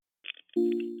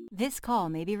This call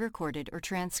may be recorded or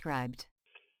transcribed.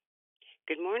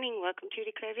 Good morning. Welcome to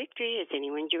Declare Victory. Is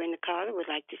anyone during the call who would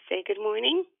like to say good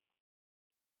morning?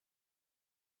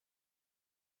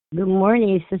 Good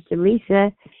morning, Sister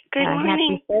Lisa. Good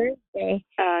morning. Happy Thursday.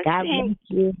 God Same, bless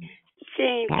you.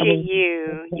 same Have to a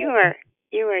you. wonderful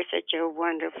You are such a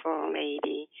wonderful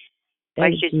lady. I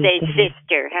Thank should you. say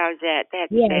sister. How's that?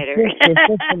 That's Yes, better.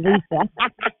 Sister Lisa.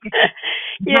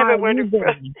 You How have are a you wonderful.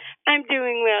 doing? I'm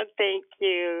doing well, thank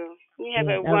you. You have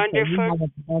Good. a Okay, you wonderful. have a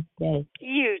blessed day.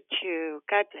 You too.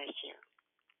 God bless you.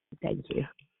 Thank you.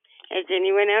 Is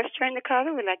anyone else trying to call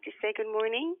who would like to say good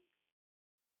morning?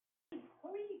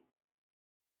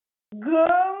 Good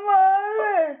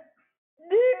morning,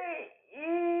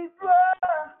 Eva.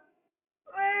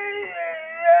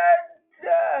 Minnesota.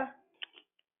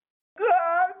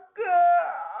 Conquer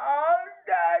all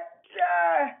that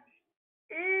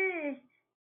is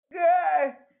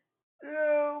good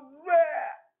to be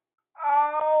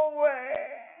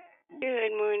always.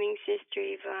 Good morning, Sister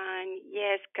Yvonne.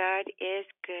 Yes, God is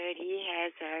good. He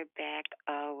has our back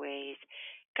always.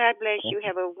 God bless you.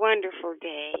 Have a wonderful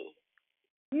day.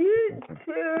 You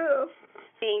too.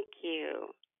 Thank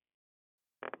you.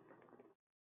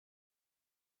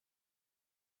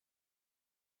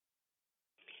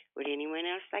 Would anyone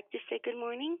else like to say good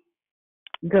morning?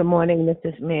 Good morning,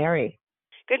 Mrs. Mary.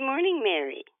 Good morning,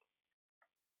 Mary.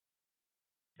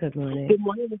 Good morning. Good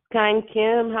morning, Miss Kind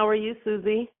Kim. How are you,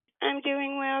 Susie? I'm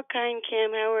doing well, kind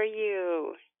Kim. How are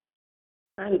you?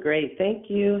 I'm great. Thank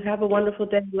you. Have a wonderful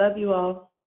day. Love you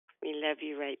all. We love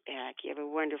you right back. You have a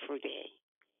wonderful day.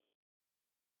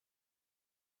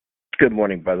 Good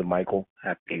morning, Brother Michael.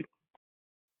 Happy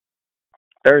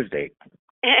Thursday.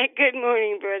 Good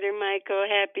morning, Brother Michael.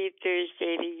 Happy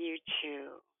Thursday to you,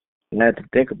 too. I had to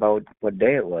think about what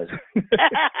day it was.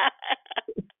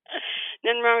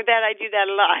 Nothing wrong with that. I do that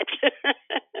a lot.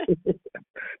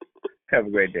 Have a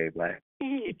great day, Black.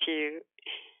 You too.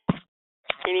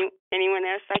 Anyone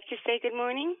else like to say good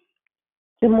morning?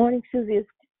 Good morning, Susie. It's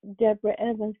Deborah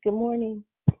Evans. Good morning.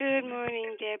 Good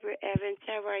morning, Deborah Evans.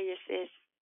 How are you, sis?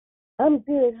 I'm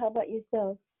good. How about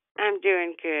yourself? I'm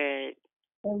doing good.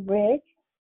 And Rick?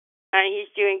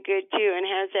 He's doing good too. And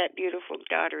how's that beautiful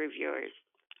daughter of yours?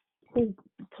 She's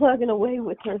plugging away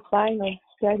with her final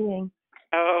studying.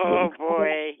 Oh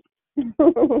boy.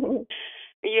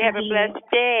 You have a blessed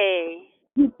day.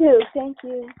 You too. Thank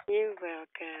you. You're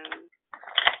welcome.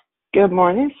 Good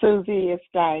morning, Susie. It's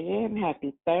Diane.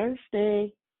 Happy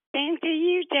Thursday. Same to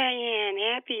you, Diane.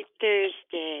 Happy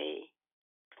Thursday.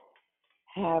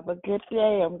 Have a good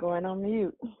day. I'm going on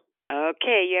mute.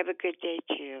 Okay, you have a good day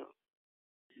too.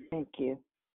 Thank you.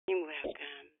 You're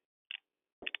welcome.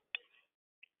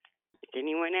 Does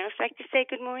anyone else like to say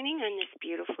good morning on this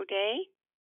beautiful day?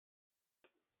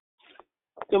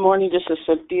 Good morning. This is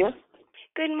Cynthia.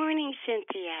 Good morning,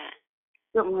 Cynthia.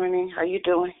 Good morning. How you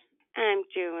doing? I'm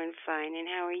doing fine. And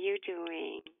how are you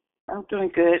doing? I'm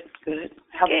doing good. Good.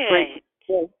 Have Good. a great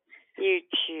day. You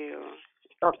too.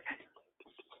 Okay.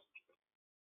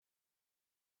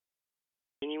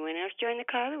 Anyone else join the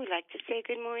call who would like to say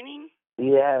good morning?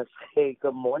 Yes. Hey,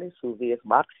 good morning, Susie. It's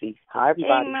Moxie. Hi,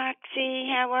 everybody. Hey, Moxie.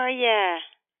 How are ya?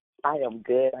 I am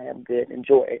good.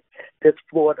 Enjoy this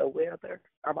Florida weather.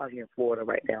 I'm out here in Florida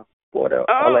right now. Florida,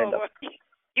 Orlando.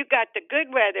 You got the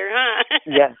good weather, huh?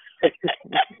 Yes.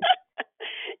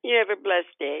 You have a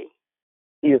blessed day.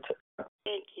 You too.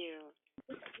 Thank you.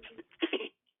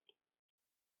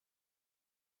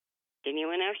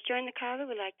 Anyone else join the call who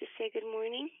would like to say good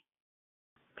morning?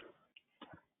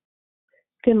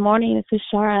 Good morning. This is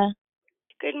Shara.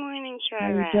 Good morning, Shara. How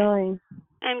are you doing?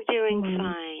 I'm doing Good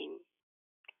morning. fine.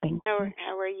 Thank you.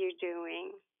 How are you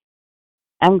doing?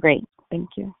 I'm great. Thank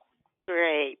you.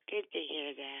 Great. Good to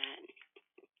hear that.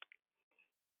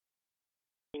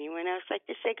 Anyone else like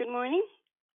to say good morning?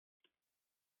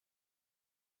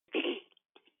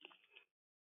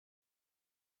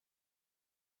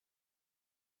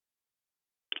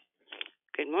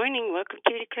 Good morning. Welcome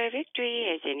to Declare Victory.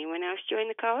 Has anyone else joined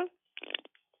the call?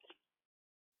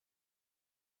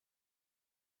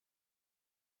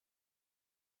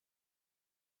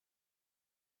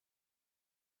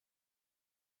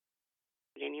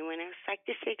 Would anyone else like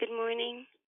to say good morning?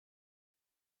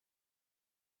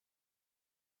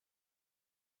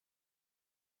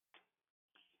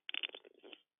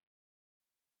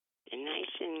 A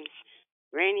nice and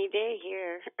rainy day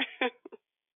here.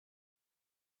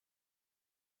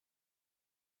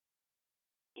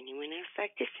 Anyone else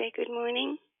like to say good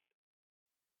morning?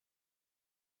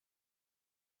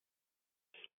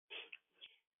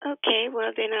 Okay,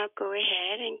 well then I'll go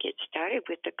ahead and get started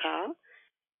with the call.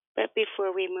 But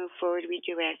before we move forward, we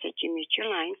do ask that you mute your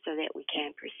line so that we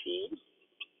can proceed.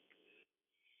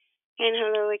 And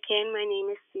hello again, my name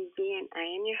is Susie, and I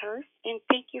am your host, and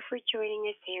thank you for joining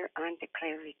us here on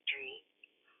Declare Victory.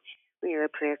 We are a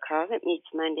prayer call that meets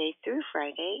Monday through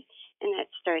Friday, and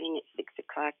that's starting at 6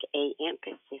 o'clock a.m.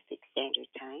 Pacific Standard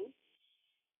Time,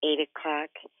 8 o'clock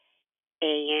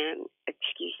a.m.,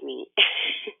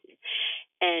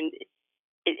 and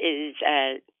it is,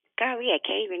 golly, I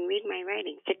can't even read my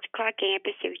writing, 6 o'clock a.m.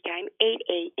 Pacific Time, 8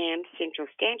 a.m. Central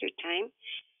Standard Time,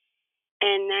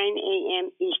 and 9 a.m.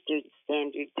 Eastern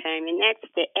Standard Time, and that's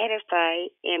to edify,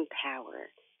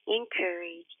 empower,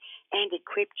 encourage, and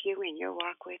equip you in your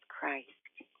walk with Christ.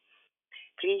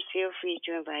 Please feel free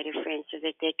to invite a friend so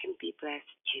that they can be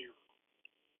blessed too.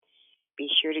 Be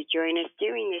sure to join us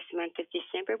during this month of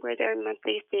December, where our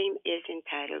monthly theme is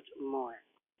entitled More,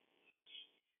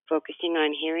 focusing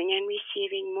on hearing and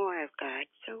receiving more of God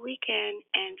so we can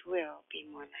and will be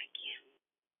more like Him.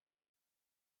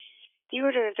 The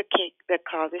order of the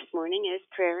call this morning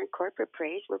is prayer and corporate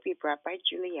praise will be brought by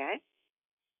Juliet,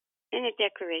 and a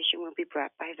declaration will be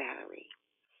brought by Valerie.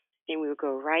 Then we will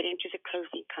go right into the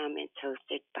closing comments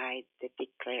hosted by the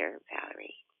Declare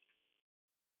Valerie.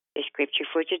 The scripture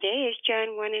for today is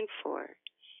John 1:4.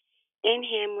 In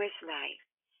Him was life,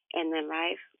 and the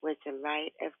life was the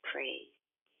light of praise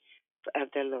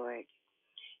of the Lord.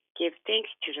 Give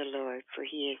thanks to the Lord, for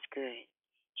He is good.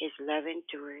 His love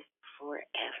endures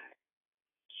forever.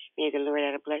 May the Lord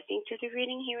add a blessing to the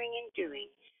reading, hearing, and doing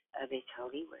of His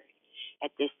holy word.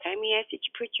 At this time, we ask that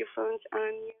you put your phones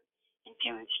on mute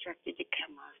until instructed to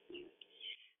come off mute.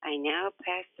 I now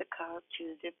pass the call to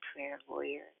the prayer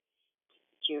warrior,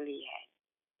 Juliet.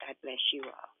 God bless you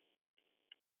all.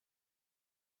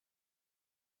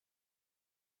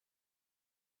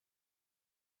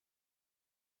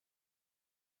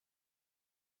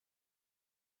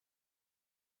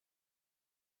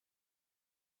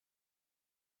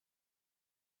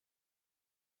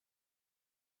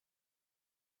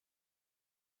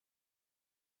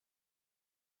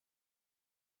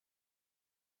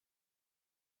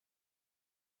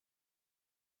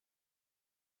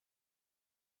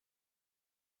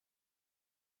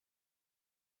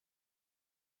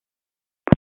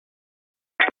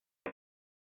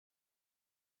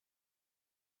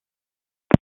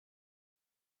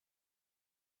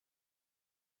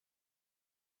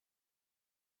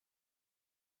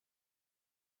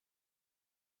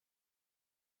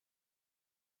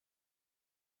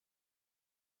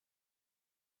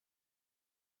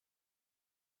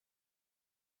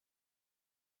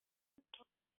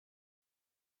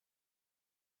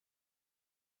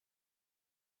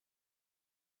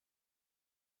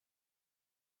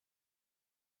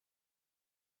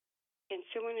 Can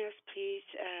someone else please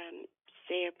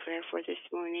say a prayer for this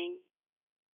morning?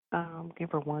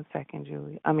 Give her 1 second,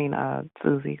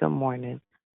 Susie. Good morning.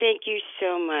 Thank you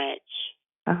so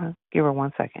much. Give her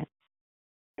 1 second.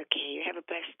 Okay, you have a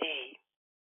blessed day.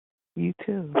 You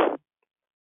too.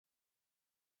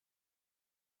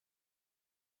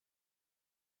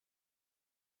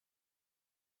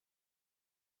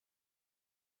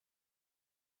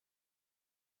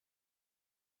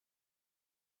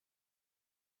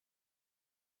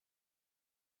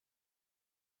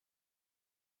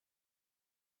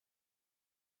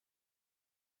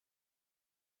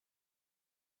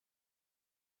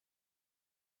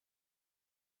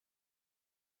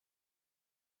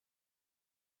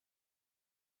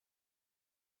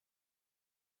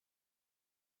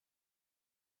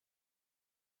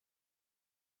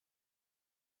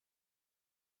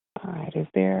 All right. Is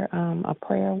there a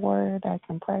prayer word I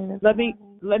can pray this morning?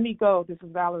 Let me go. This is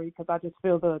Valerie, because I just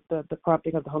feel the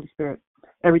prompting of the Holy Spirit.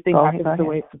 Everything Go happens ahead. the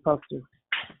way it's supposed to.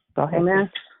 Go ahead. Amen.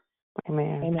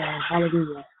 Amen. Amen.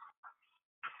 Hallelujah.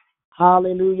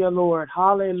 Hallelujah, Lord.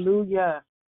 Hallelujah.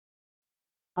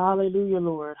 Hallelujah,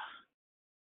 Lord.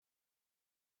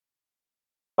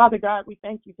 Father God, we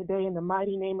thank you today in the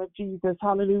mighty name of Jesus.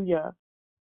 Hallelujah.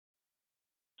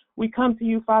 We come to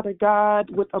you, Father God,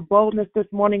 with a boldness this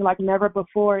morning like never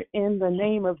before in the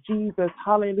name of Jesus.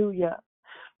 Hallelujah.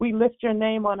 We lift your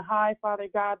name on high, Father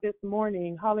God, this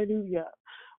morning. Hallelujah.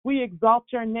 We exalt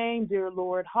your name, dear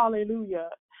Lord. Hallelujah.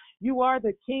 You are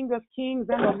the King of kings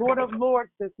and the Lord of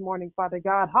lords this morning, Father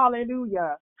God.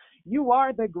 Hallelujah. You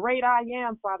are the great I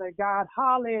am, Father God.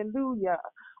 Hallelujah.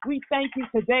 We thank you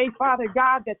today, Father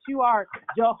God, that you are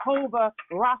Jehovah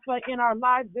Rapha in our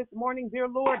lives this morning, dear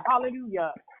Lord.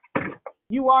 Hallelujah.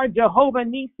 You are Jehovah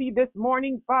Nisi this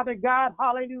morning, Father God.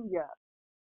 Hallelujah.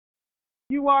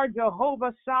 You are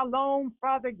Jehovah Shalom,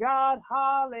 Father God.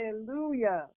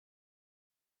 Hallelujah.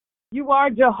 You are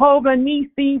Jehovah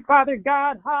Nissi, Father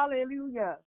God.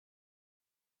 Hallelujah.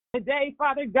 Today,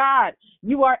 Father God,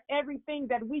 you are everything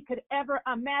that we could ever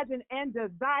imagine and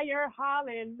desire.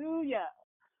 Hallelujah.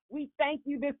 We thank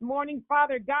you this morning,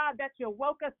 Father God, that you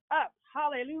woke us up.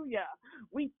 Hallelujah.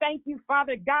 We thank you,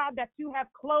 Father God, that you have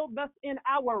clothed us in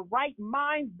our right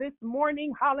minds this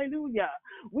morning. Hallelujah.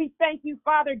 We thank you,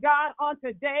 Father God, on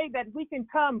today that we can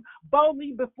come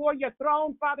boldly before your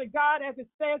throne, Father God, as it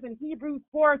says in Hebrews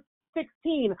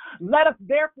 4:16. Let us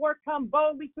therefore come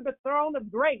boldly to the throne of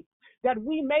grace, that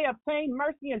we may obtain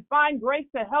mercy and find grace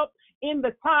to help in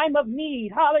the time of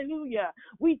need. Hallelujah.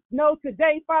 We know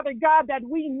today, Father God, that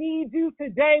we need you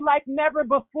today like never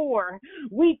before.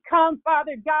 We come,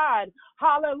 Father God,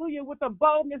 hallelujah, with a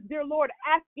boldness, dear Lord,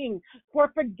 asking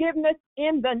for forgiveness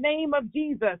in the name of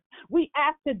Jesus. We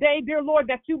ask today, dear Lord,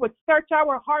 that you would search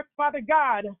our hearts, Father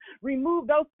God. Remove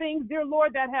those things, dear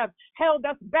Lord, that have held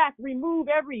us back. Remove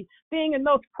everything in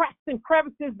those cracks and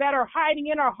crevices that are hiding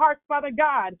in our hearts, Father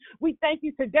God. We thank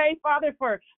you today, Father,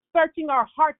 for searching our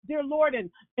hearts, dear Lord,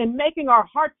 and making our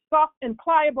hearts soft and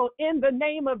pliable in the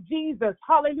name of Jesus.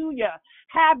 Hallelujah.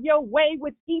 Have your way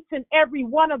with each and every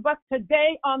one of us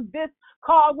today on this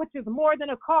call, which is more than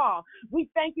a call. We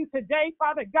thank you today,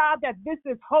 Father God, that this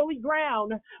is holy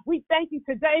ground. We thank you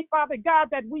today, Father God,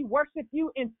 that we worship you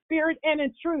in spirit and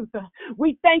in truth.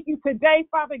 We thank you today,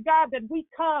 Father God, that we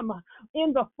come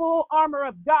in the full armor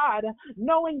of God,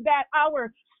 knowing that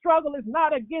our struggle is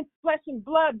not against flesh and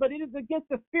blood, but it is against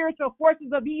the spiritual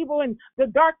forces of evil in the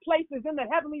dark places in the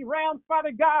heavenly realms,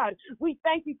 Father God. We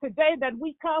thank you today that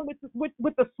we come with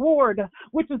the sword,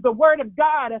 which is the word of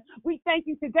God. We thank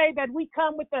you today that we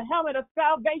come with the helmet of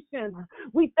salvation.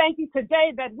 We thank you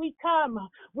today that we come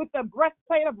with the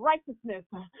breastplate of righteousness.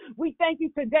 We thank you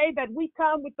today that we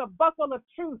come with the buckle of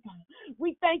truth.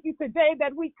 We thank you today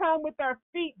that we come with our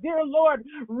feet, dear Lord,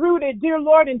 rooted, dear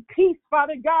Lord, in peace,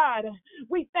 Father God.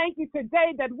 We thank you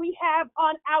today that we have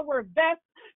on our vest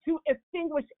to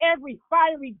extinguish every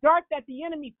fiery dart that the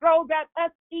enemy throws at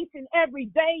us each and every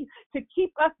day to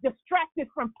keep us distracted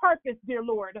from purpose, dear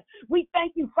Lord. We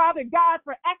thank you, Father God,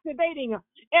 for activating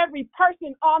every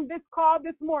person on this call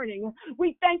this morning.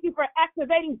 We thank you for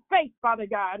activating faith, Father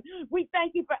God. We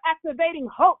thank you for activating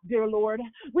hope, dear Lord.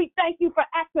 We thank you for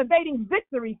activating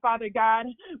victory, Father God.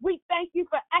 We thank you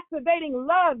for activating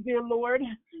love, dear Lord.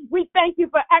 We thank you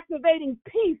for activating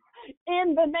peace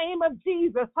in the name of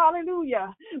Jesus.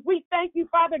 Hallelujah. We thank you,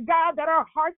 Father God, that our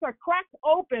hearts are cracked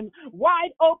open,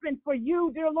 wide open for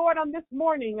you, dear Lord, on this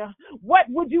morning. What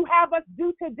would you have us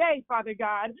do today, Father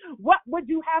God? What would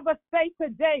you have us say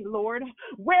today, Lord?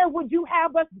 Where would you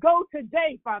have us go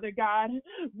today, Father God?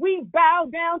 We bow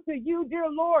down to you, dear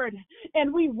Lord,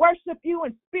 and we worship you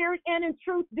in spirit and in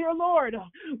truth, dear Lord.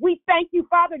 We thank you,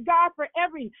 Father God, for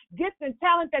every gift and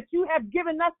talent that you have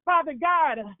given us, Father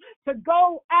God, to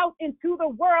go out into the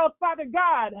world, Father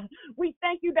God. We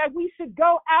thank you that we should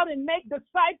go out and make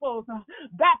disciples,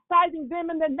 baptizing them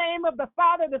in the name of the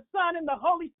Father, the Son, and the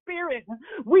Holy Spirit.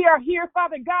 We are here,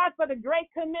 Father God, for the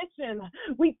Great Commission.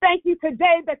 We thank you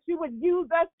today that you would use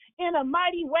us in a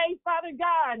mighty way, Father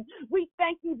God. We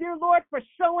thank you, dear Lord, for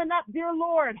showing up, dear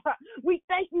Lord. We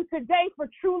thank you today for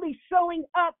truly showing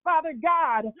up, Father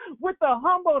God, with a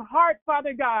humbled heart,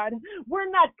 Father God. We're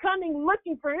not coming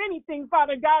looking for anything,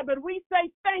 Father God, but we say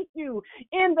thank you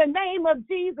in the name of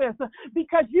Jesus,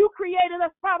 because you created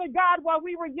us, Father God, while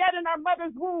we were yet in our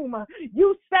mother's womb.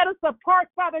 You set us apart,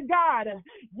 Father God.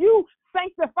 You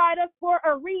sanctified us for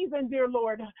a reason, dear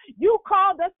Lord. You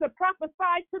called us to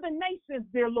prophesy to the nations,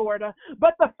 dear Lord.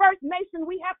 But the first nation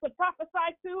we have to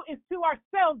prophesy to is to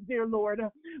ourselves, dear Lord.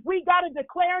 We got to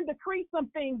declare and decree some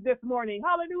things this morning.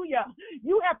 Hallelujah.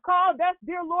 You have called us,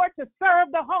 dear Lord, to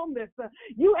serve the homeless.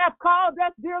 You have called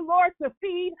us, dear Lord, to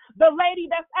feed the lady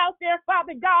that's out there,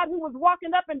 Father God, who was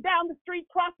walking up and down the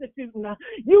street prostituting.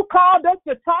 You called us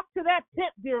to talk to that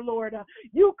pimp, dear Lord.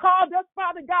 You called us,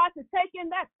 Father God, to take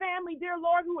in that family, dear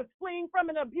Lord, who is fleeing from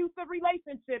an abusive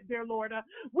relationship, dear Lord.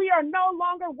 We are no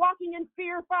longer walking in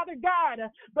fear, Father God,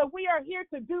 but we are here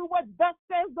to do what thus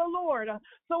says the Lord.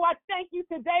 So I thank you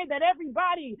today that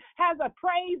everybody has a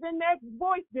praise in their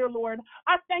voice, dear Lord.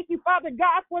 I thank you, Father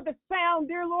God, for the sound,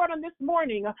 dear Lord, on this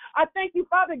morning. I thank you,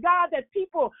 Father God, that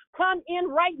people come in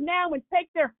right now and take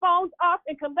their phones off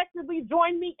and collectively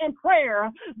join me in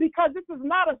prayer, because this is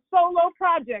not a solo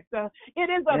project. It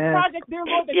is a project, dear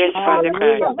Lord, that you call us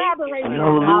to collaborate.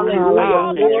 Hallelujah.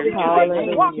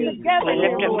 Hallelujah. Walk together. I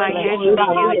lift up my hands to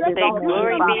you and say,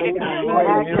 glory be to God.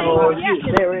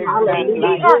 Hallelujah.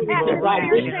 We are at the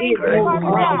conversation,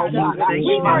 Father God.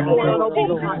 We are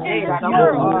sensing in the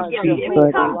world. We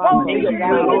come boldly to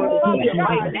you,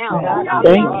 Father God.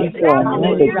 Thank you for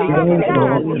another day, Lord.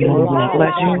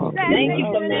 Bless you. Thank you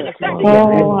for manifesting.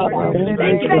 Oh,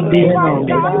 thank you for being on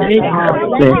the big house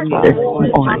this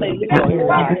morning. Oh, Lord, thank you for your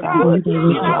presence, oh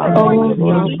God.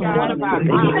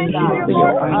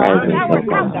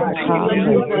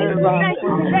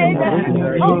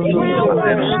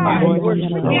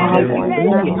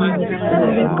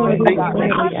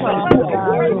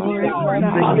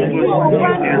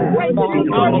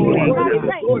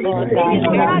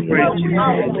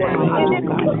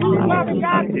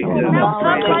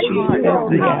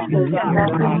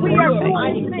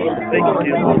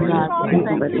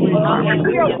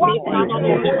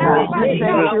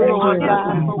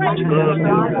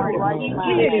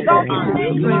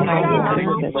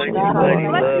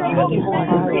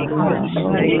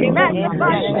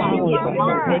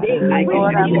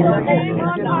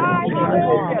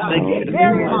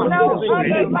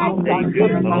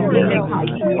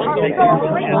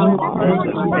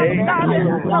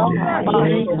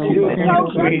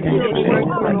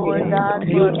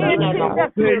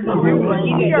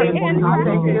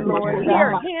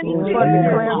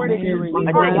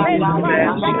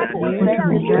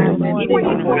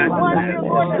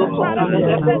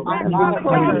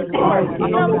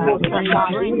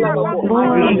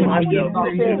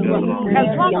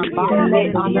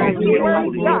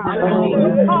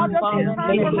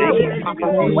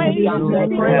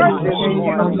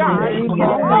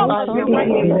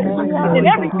 And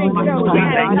everything goes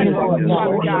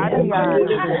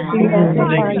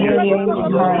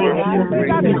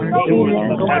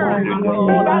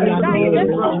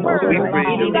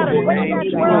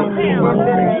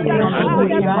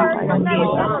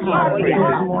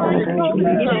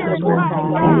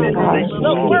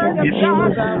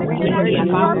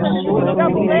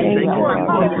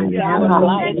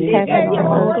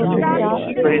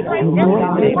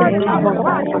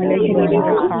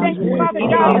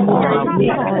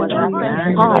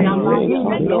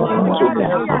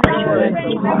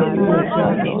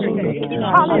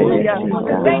Hallelujah.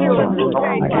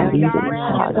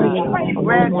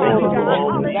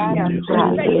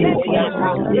 Thank you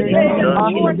for this day, Father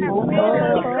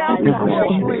God. We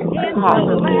praise you, Father God.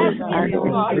 Hallelujah.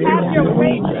 Have your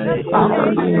way with us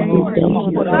today, Lord.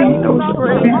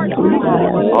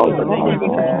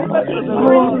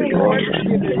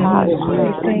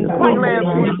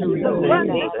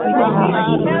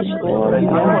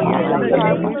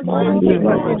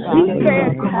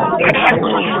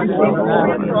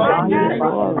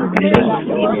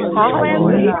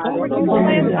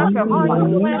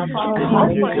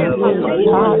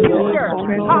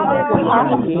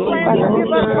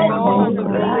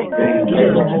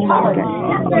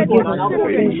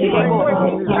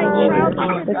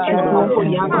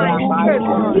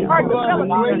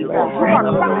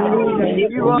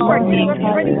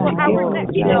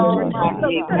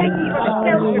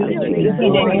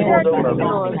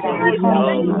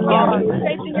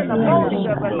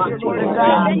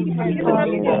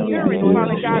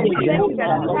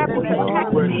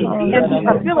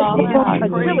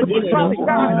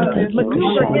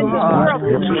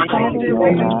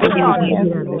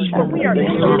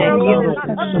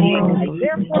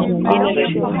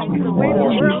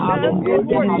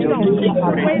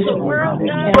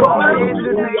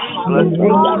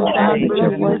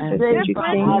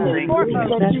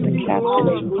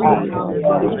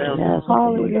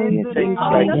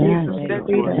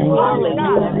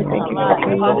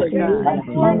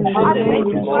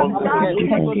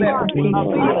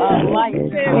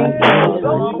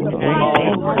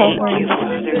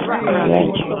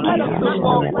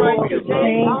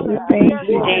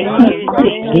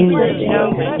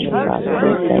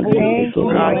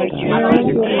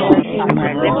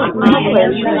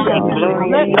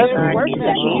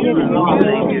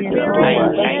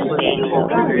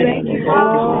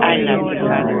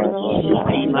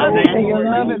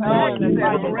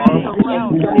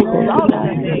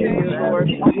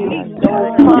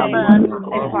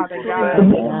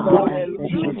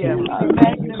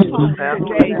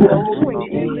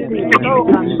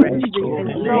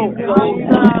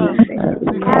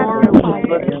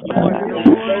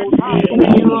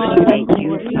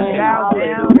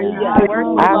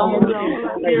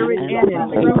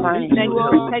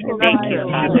 taking us to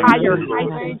higher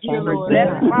heights in the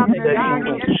depths, Father God.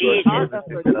 Yes, you are a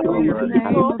peculiar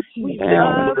people. We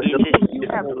love who you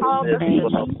have called us to be,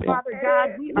 Father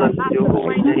God. We are not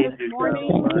complaining this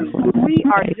morning. We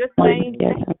are just saying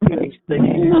thank you.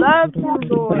 We love you,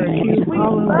 Lord. We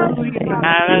love you, Father.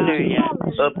 Hallelujah.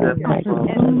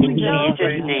 And we know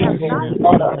that you have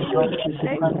not made any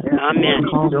mistakes this Amen.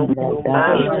 morning.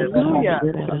 Hallelujah.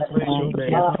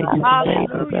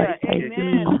 Hallelujah.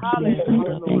 Amen.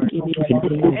 Hallelujah, Lord. Amen.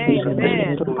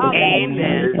 Hallelujah.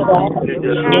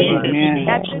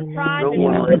 At this time, if you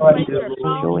would place your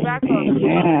phones back on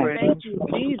mute, thank you,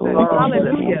 Jesus.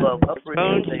 Hallelujah.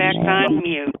 Phones back on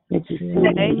mute.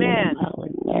 Amen.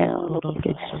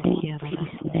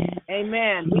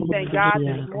 Amen. We thank God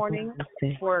this morning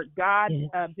for God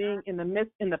being in the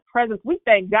midst, in the presence. We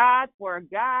thank God for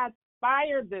God's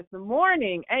fire this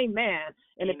morning. Amen.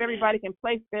 And if everybody can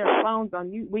place their phones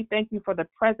on mute, we thank you for the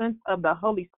presence of the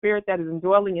Holy Spirit that is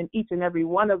indwelling in each and every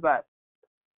one of us.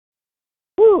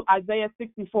 Woo, Isaiah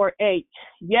 64:8.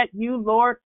 Yet you,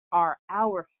 Lord, are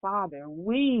our Father.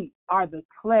 We are the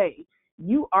clay.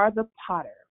 You are the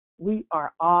potter. We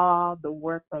are all the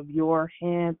work of your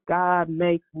hands. God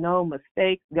makes no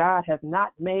mistakes. God has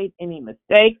not made any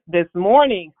mistakes this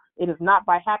morning. It is not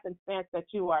by happenstance that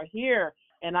you are here.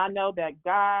 And I know that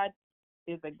God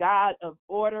is a God of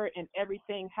order and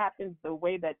everything happens the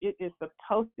way that it is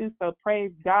supposed to. So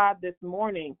praise God this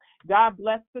morning. God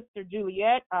bless Sister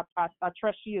Juliet. I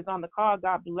trust she is on the call.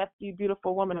 God bless you,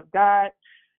 beautiful woman of God.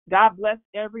 God bless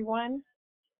everyone.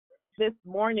 This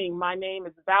morning, my name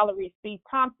is Valerie C.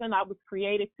 Thompson. I was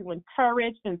created to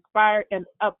encourage, inspire, and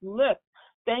uplift.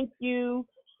 Thank you,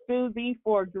 Susie,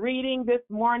 for greeting this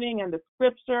morning and the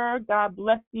scripture. God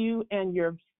bless you and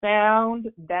your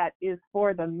sound that is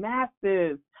for the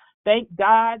masses. Thank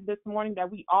God this morning that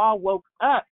we all woke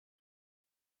up.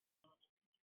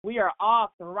 We are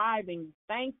all thriving,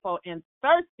 thankful, and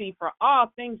thirsty for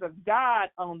all things of God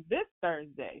on this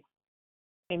Thursday.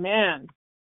 Amen.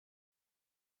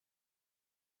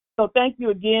 So thank you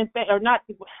again,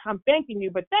 I'm thanking you,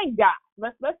 but thank God.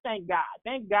 Let's thank God.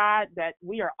 Thank God that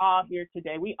we are all here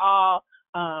today. We all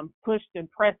pushed and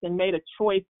pressed and made a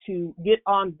choice to get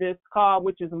on this call,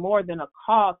 which is more than a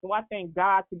call. So I thank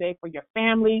God today for your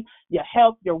family, your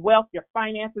health, your wealth, your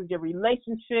finances, your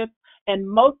relationships, and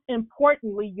most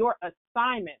importantly, your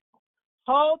assignment.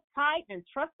 Hold tight and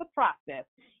trust the process,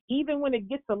 even when it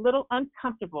gets a little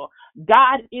uncomfortable.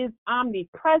 God is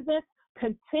omnipresent.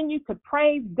 Continue to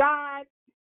praise God.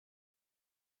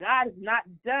 God is not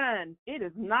done. It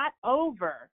is not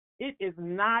over. It is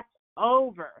not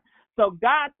over. So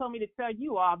God told me to tell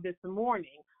you all this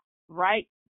morning, right?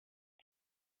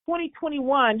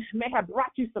 2021 may have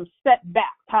brought you some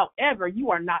setbacks. However,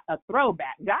 you are not a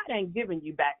throwback. God ain't giving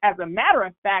you back. As a matter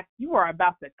of fact, you are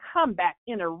about to come back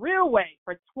in a real way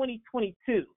for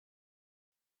 2022.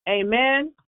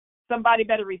 Amen. Somebody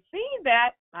better receive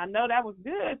that. I know that was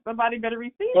good. Somebody better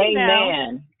receive it now.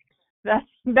 Amen.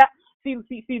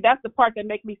 See, that's the part that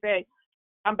makes me say,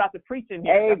 I'm about to preach in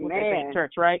here. Amen. That's what they say in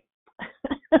church, right?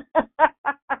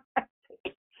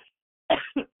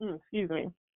 Excuse me.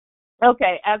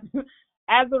 Okay,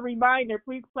 as a reminder,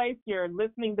 please place your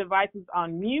listening devices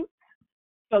on mute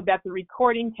so that the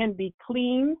recording can be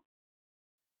clean,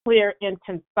 clear, and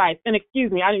concise. And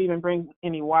excuse me, I didn't even bring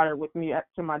any water with me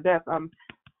to my desk.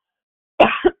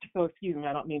 So excuse me,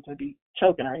 I don't mean to be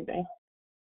choking or anything.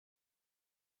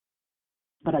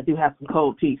 But I do have some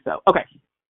cold tea, so okay.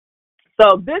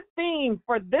 So this theme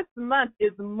for this month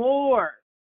is more.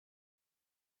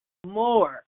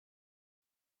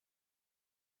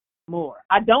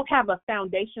 I don't have a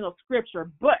foundational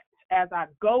scripture, but as I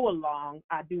go along,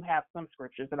 I do have some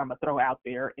scriptures that I'm going to throw out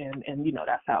there, and you know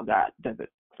that's how God does it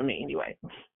for me anyway.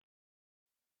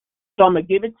 So I'm going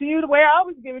to give it to you the way I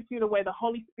always give it to you, the way the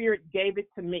Holy Spirit gave it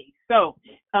to me. So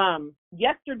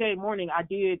yesterday morning I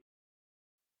did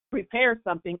prepare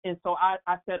something, and so I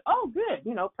said, oh, good,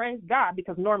 praise God,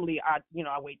 because normally I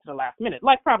wait to the last minute,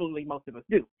 like probably most of us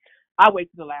do. I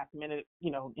wait to the last minute,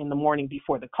 in the morning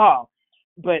before the call.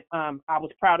 But I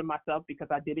was proud of myself because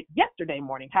I did it yesterday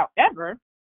morning. However,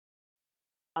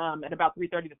 at about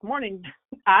 3:30 this morning,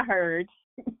 I heard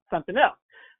something else.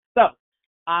 So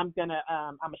I'm gonna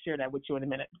share that with you in a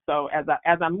minute. So as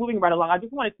I'm moving right along, I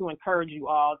just wanted to encourage you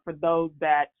all, for those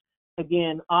that,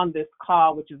 again, on this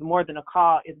call, which is more than a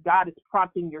call, if God is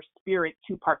prompting your spirit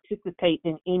to participate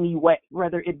in any way,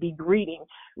 whether it be greeting,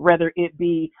 whether it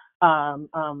be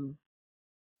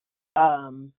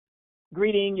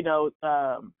greeting,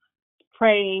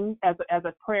 praying as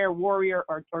a prayer warrior,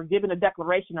 or giving a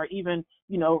declaration, or even,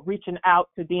 reaching out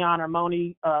to Dion or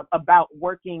Moni about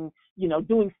working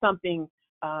doing something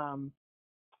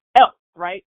else,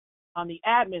 right? On the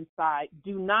admin side,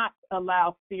 do not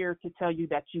allow fear to tell you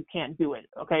that you can't do it,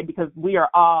 okay? Because we are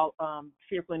all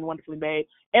fearfully and wonderfully made.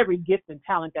 Every gift and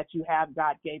talent that you have,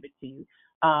 God gave it to you.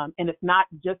 And it's not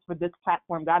just for this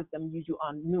platform. God is going to use you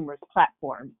on numerous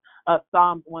platforms.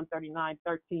 Psalms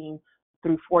 139:13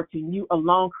 through 14. You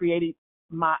alone created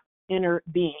my inner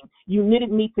being. You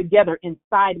knitted me together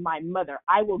inside my mother.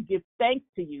 I will give thanks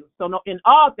to you. So no, in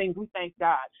all things, we thank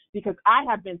God because I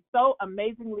have been so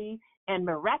amazingly and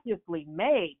miraculously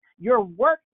made. Your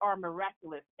works are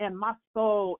miraculous, and my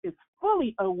soul is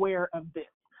fully aware of this.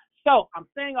 So I'm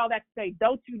saying all that to say,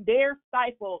 don't you dare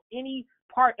stifle any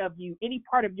part of you, any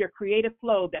part of your creative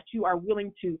flow that you are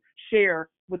willing to share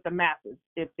with the masses.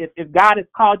 If God has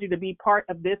called you to be part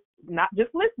of this, not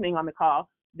just listening on the call,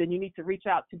 then you need to reach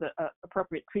out to the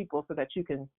appropriate people so that you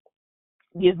can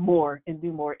give more and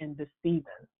do more in this season.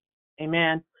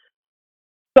 Amen.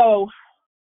 So,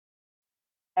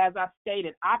 as I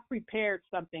stated, I prepared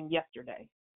something yesterday.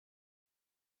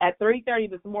 At 3:30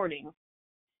 this morning,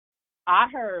 I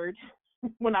heard,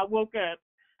 when I woke up,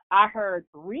 I heard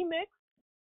remix,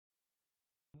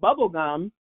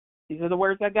 bubblegum. These are the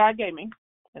words that God gave me,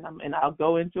 and I'll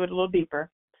go into it a little deeper.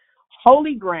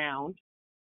 Holy ground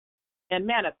and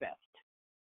manifest.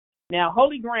 Now,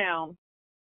 holy ground,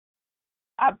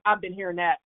 I've been hearing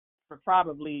that for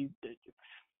probably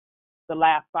the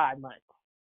last 5 months,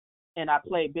 and I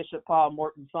play Bishop Paul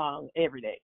Morton's song every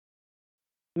day.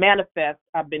 Manifest,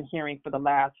 I've been hearing for the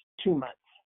last 2 months,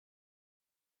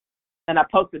 and I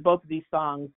posted both of these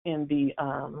songs in the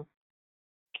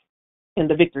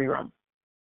victory room.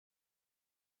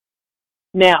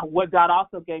 Now, what God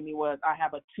also gave me was I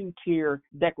have a 2-tier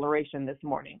declaration this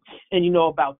morning. And you know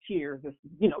about tiers, it's,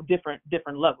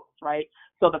 different levels, right?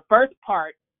 So the first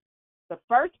part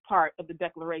of the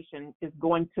declaration is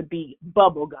going to be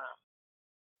bubble gum.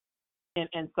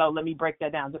 And so let me break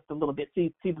that down just a little bit.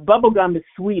 See, the bubble gum is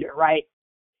sweeter, right?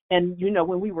 And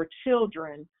when we were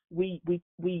children, we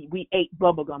ate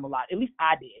bubble gum a lot. At least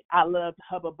I did. I loved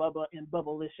Hubba Bubba and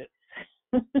Bubblicious.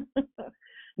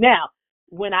 Now,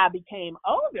 when I became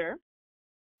older,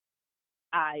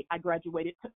 I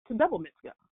graduated to double mix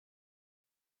gum.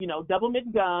 Double mix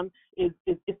gum is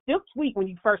still sweet when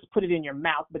you first put it in your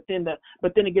mouth, but then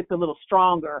it gets a little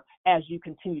stronger as you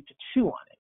continue to chew on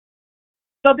it.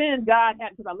 So then God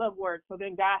had, because I love words, so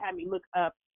then God had me look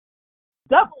up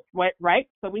double, right?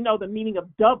 So we know the meaning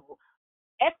of double: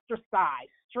 extra size,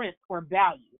 strength, or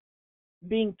value,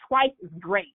 being twice as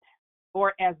great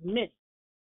or as many.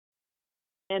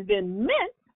 And then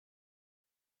mint,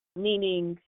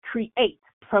 meaning create,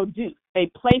 produce, a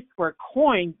place where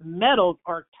coins, metals,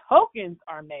 or tokens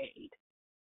are made.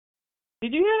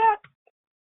 Did you hear that?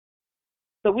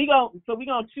 So we're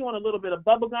gonna chew on a little bit of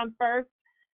bubble gum first,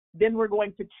 then we're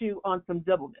going to chew on some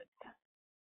double mint.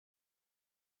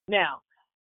 Now,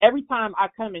 every time I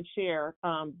come and share,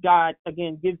 God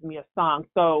again gives me a song.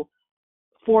 So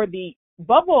for the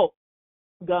bubble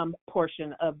gum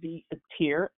portion of the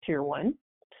tier 1,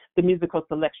 the musical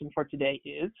selection for today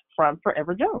is from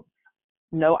Forever Jones.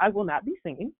 No, I will not be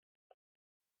singing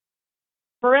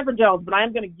Forever Jones, but I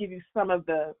am going to give you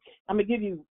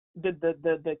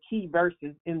the key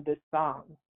verses in this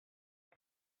song.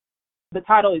 The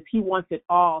title is He Wants It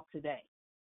All Today.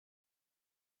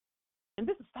 And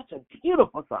this is such a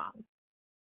beautiful song.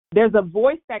 There's a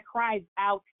voice that cries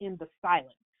out in the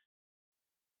silence,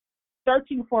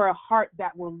 searching for a heart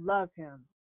that will love him,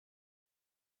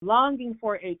 longing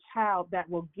for a child that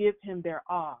will give him their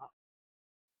all.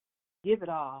 Give it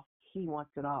all. He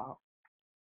wants it all.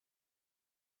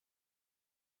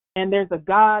 And there's a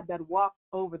God that walks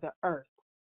over the earth.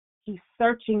 He's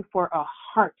searching for a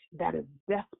heart that is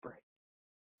desperate.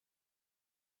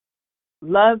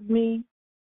 Love me,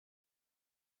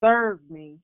 serve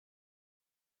me,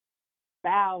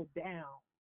 bow down.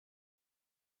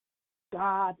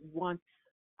 God wants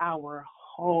our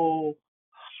whole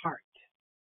heart.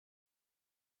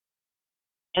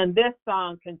 And this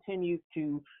song continues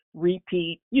to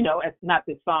repeat, it's not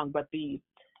this song, but the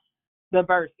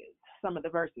verses, some of the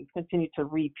verses continue to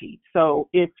repeat. So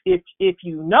if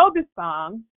you know this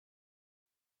song,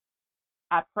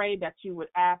 I pray that you would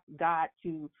ask God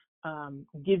to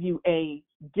give you a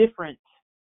different,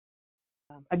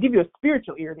 give you a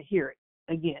spiritual ear to hear it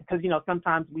again. Because,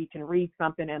 sometimes we can read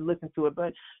something and listen to it,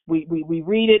 but we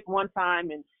read it one time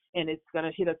and it's going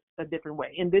to hit us a different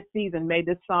way. In this season, may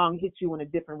this song hit you in a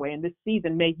different way. In this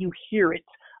season, may you hear it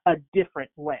a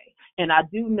different way. And I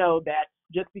do know that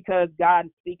just because God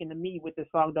is speaking to me with this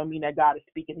song don't mean that God is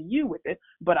speaking to you with it,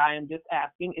 but I am just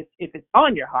asking if it's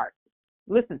on your heart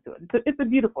Listen to it. It's a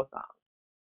beautiful song.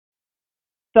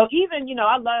 So even,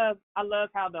 I love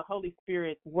how the Holy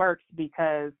Spirit works,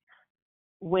 because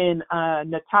when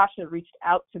Natasha reached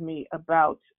out to me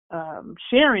about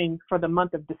sharing for the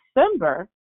month of December,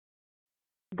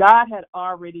 God had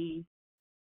already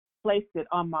placed it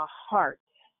on my heart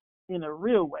in a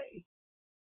real way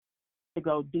to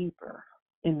go deeper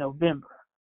in November.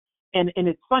 And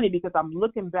it's funny because I'm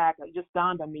looking back, it just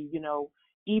dawned on me,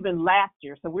 even last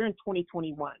year, so we're in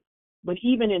 2021, but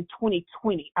even in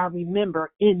 2020, I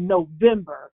remember in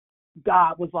November,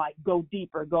 God was like, go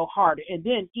deeper, go harder. And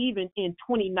then even in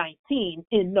 2019,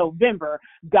 in November,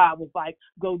 God was like,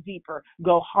 go deeper,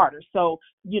 go harder. So,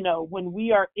 when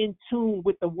we are in tune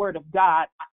with the word of God,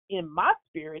 in my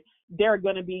spirit, there are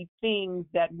going to be things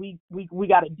that we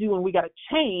got to do, and we got to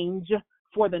change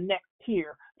for the next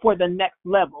tier, for the next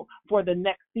level, for the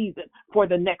next season, for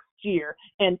the next year.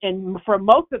 And for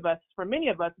most of us, for many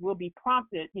of us, we'll be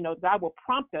prompted, God will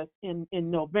prompt us in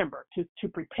November to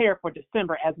prepare for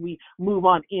December as we move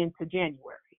on into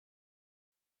January.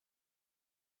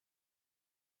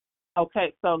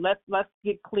 Okay, so let's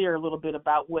get clear a little bit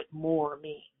about what more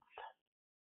means.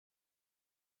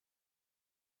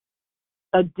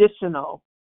 Additional,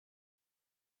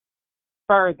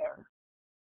 further,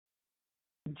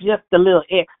 just a little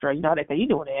extra. They say, you're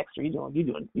doing extra, you're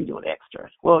doing extra.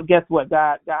 Well, guess what?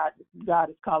 God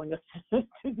is calling us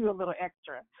to do a little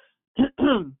extra.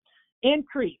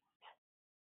 Increase,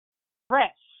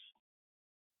 fresh,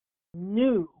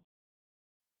 new.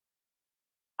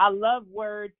 I love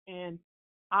words, and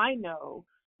I know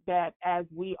that as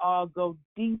we all go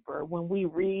deeper, when we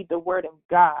read the word of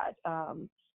God,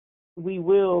 we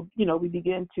will, we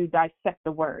begin to dissect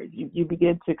the word. You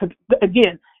begin to, because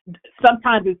again,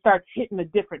 sometimes it starts hitting a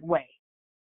different way.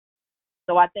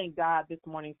 So I thank God this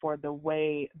morning for the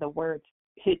way the words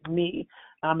hit me,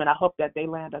 and I hope that they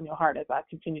land on your heart as I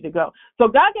continue to go. So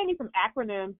God gave me some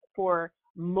acronyms for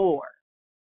more,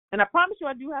 and I promise you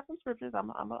I do have some scriptures.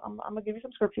 I'm gonna give you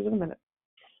some scriptures in a minute,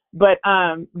 but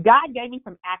God gave me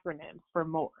some acronyms for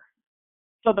more.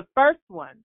 So the first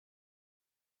one,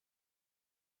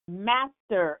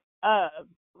 Master of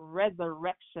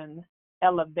Resurrection,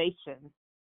 Elevation,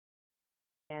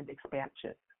 and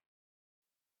Expansion.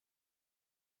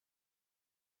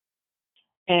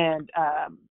 And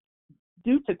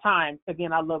due to time,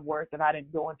 again, I love words, and I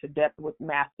didn't go into depth with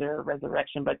Master,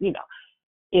 Resurrection, but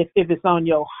if it's on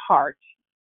your heart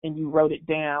and you wrote it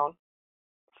down,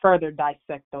 further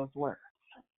dissect those words.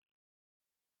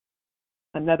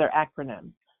 Another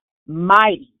acronym,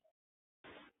 Mighty,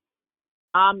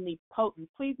 Omnipotent.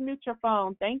 Please mute your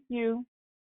phone. Thank you.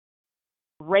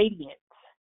 Radiant,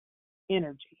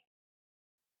 Energy.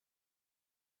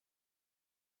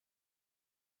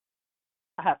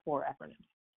 I have 4 acronyms.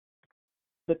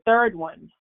 The third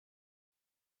one,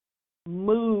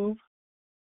 Move,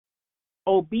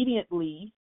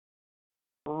 Obediently,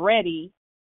 Ready,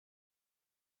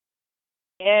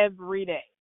 Every day.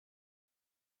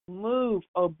 Move,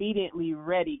 obediently,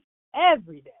 ready,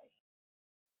 every day.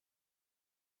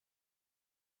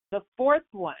 The fourth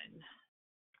one,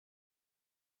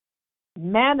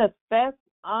 Manifest,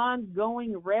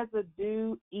 ongoing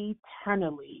residue,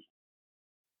 eternally,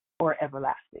 or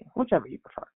everlasting, whichever you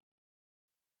prefer.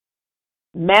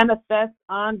 Manifest,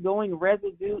 ongoing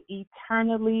residue,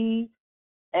 eternally,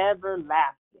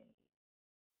 everlasting.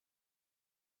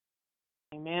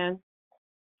 Amen.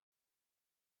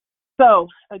 So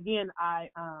again, I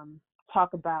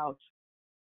talk about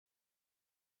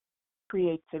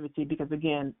creativity because,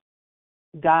 again,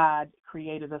 God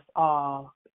created us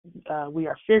all. We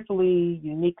are fearfully,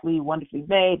 uniquely, wonderfully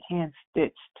made,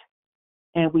 hand-stitched,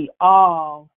 and we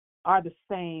all are the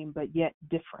same but yet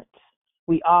different.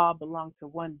 We all belong to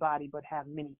one body but have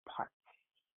many parts.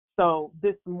 So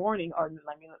this morning, or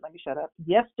let me shut up.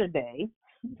 Yesterday,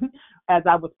 as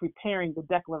I was preparing the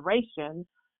declaration,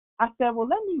 I said, well,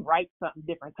 let me write something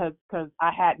different because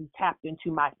I hadn't tapped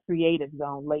into my creative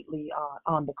zone lately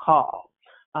on the call.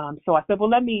 So I said, well,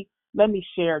 let me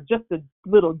share just a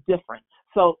little different.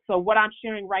 So what I'm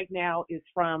sharing right now is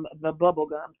from the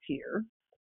Bubblegum tier,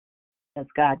 as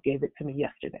God gave it to me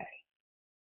yesterday.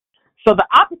 So the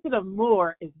opposite of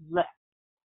more is less.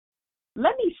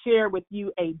 Let me share with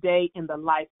you a day in the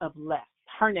life of Les.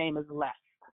 Her name is Les.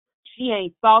 She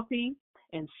ain't salty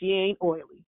and she ain't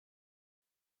oily.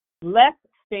 Les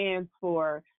stands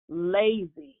for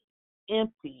lazy,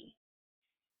 empty,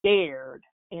 scared,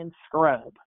 and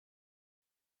scrub.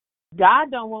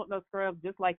 God don't want no scrubs,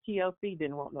 just like TLC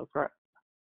didn't want no scrubs,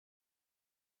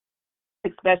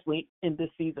 especially in this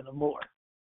season of more.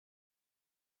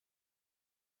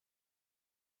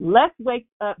 Les wakes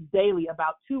up daily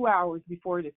about 2 hours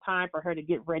before it is time for her to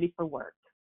get ready for work.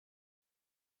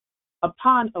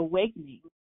 Upon awakening,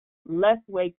 Les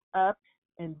wakes up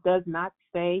and does not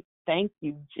say, "Thank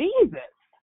you, Jesus."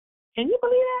 Can you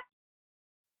believe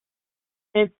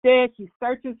that? Instead, she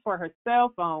searches for her cell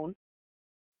phone,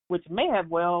 which may have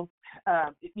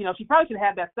she probably should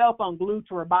have that cell phone glued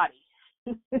to her body.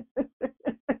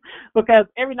 Because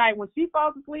every night when she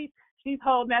falls asleep, she's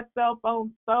holding that cell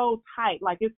phone so tight,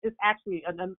 like it's actually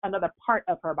another part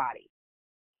of her body.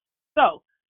 So,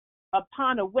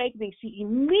 upon awakening, she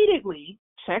immediately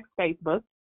checks Facebook,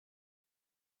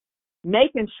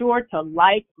 making sure to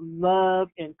like,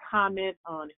 love, and comment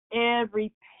on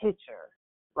every picture,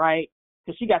 right?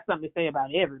 Because she got something to say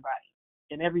about everybody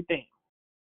and everything.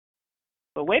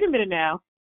 But wait a minute now.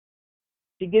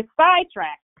 She gets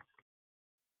sidetracked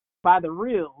by the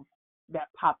reels that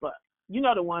pop up. You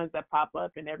know, the ones that pop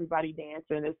up and everybody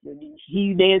dancing. It's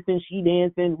he dancing, she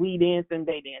dancing, we dancing,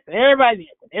 they dancing. Everybody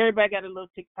dancing. Everybody got a little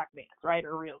TikTok dance, right?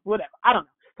 Or reels, whatever. I don't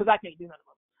know, because I can't do none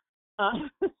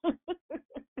of them.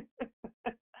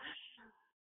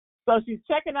 So she's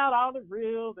checking out all the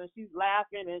reels and she's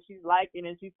laughing and she's liking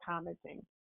and she's commenting.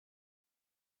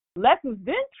 Les is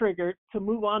then triggered to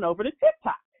move on over to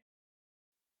TikTok.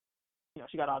 You know,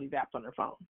 she got all these apps on her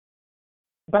phone.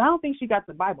 But I don't think she got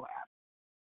the Bible app.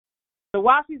 So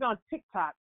while she's on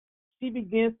TikTok, she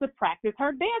begins to practice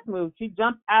her dance moves. She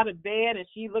jumps out of bed and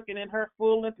she's looking in her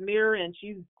full-length mirror and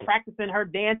she's practicing her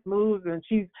dance moves and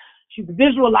she's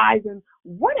visualizing,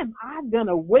 what am I going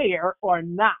to wear or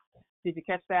not? Did you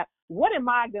catch that? What am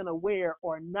I going to wear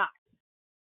or not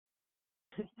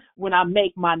when I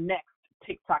make my next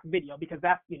TikTok video? Because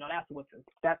that's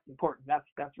important.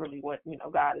 That's really what,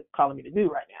 God is calling me to do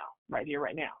right now, right here,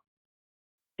 right now,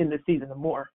 in this season of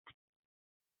more.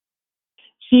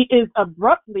 She is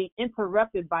abruptly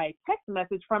interrupted by a text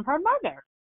message from her mother.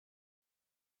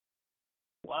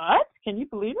 What? Can you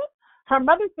believe it? Her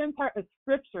mother sends her a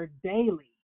scripture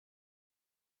daily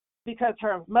because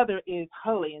her mother is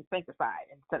holy and sanctified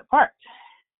and set apart.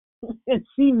 And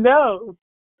she knows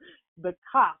the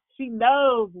cost. She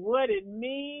knows what it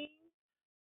means.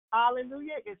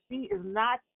 Hallelujah. If she is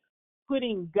not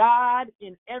putting God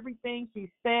in everything she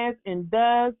says and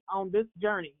does on this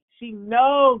journey, she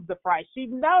knows the price. She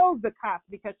knows the cost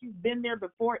because she's been there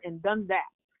before and done that.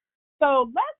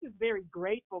 So Les is very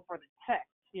grateful for the text,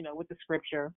 with the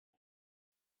scripture.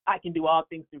 I can do all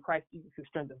things through Christ Jesus who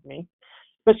strengthens me.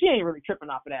 But she ain't really tripping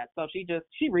off of that. So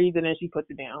she reads it and she puts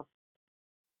it down.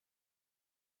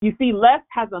 You see, Les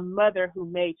has a mother who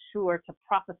made sure to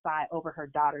prophesy over her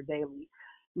daughter daily.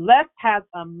 Les has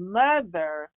a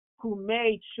mother who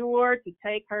made sure to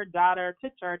take her daughter to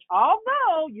church,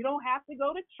 although you don't have to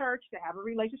go to church to have a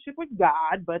relationship with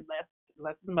God, but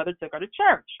Les' mother took her to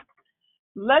church.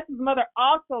 Les' mother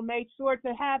also made sure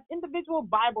to have individual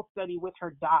Bible study with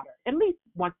her daughter, at least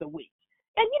once a week.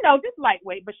 And, just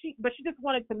lightweight, but she just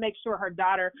wanted to make sure her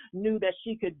daughter knew that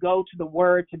she could go to the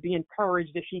Word to be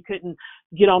encouraged if she couldn't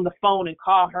get on the phone and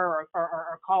call her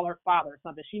or call her father or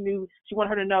something. She wanted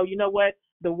her to know, you know what?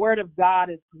 The Word of God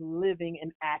is living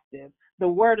and active. The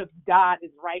Word of God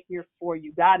is right here for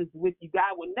you. God is with you.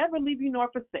 God will never leave you nor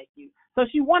forsake you. So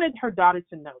she wanted her daughter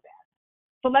to know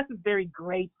that. So Les is very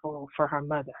grateful for her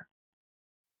mother.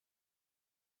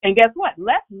 And guess what?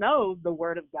 Les knows the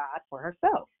Word of God for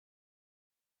herself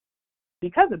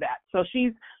because of that. So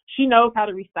she knows how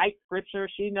to recite scripture.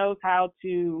 She knows how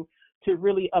to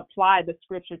really apply the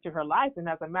scripture to her life. And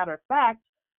as a matter of fact,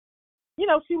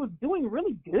 she was doing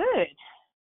really good.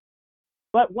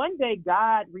 But one day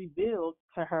God revealed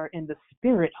to her in the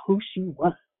spirit who she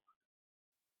was.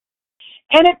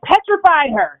 And it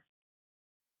petrified her.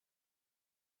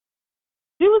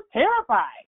 She was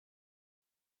terrified.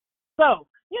 So,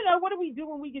 what do we do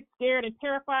when we get scared and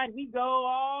terrified? We go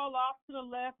all off to the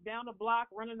left, down the block,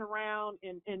 running around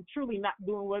and truly not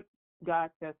doing what God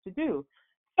says to do.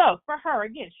 So for her,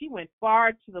 again, she went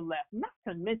far to the left, not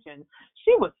to mention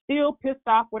she was still pissed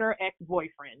off with her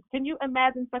ex-boyfriend. Can you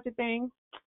imagine such a thing?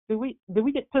 Do we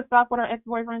get pissed off with our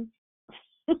ex-boyfriends?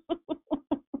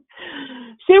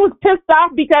 She was pissed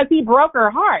off because he broke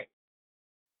her heart.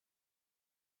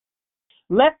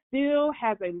 Les still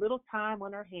has a little time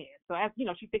on her hands. So as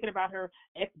she's thinking about her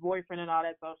ex-boyfriend and all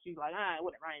that, so she's like,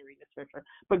 whatever, I ain't reading the scripture.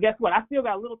 But guess what? I still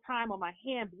got a little time on my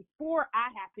hands before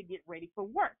I have to get ready for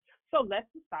work. So Les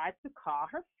decides to call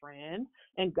her friend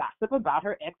and gossip about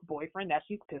her ex-boyfriend that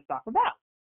she's pissed off about.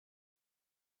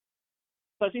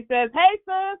 So she says, "Hey,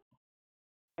 sis."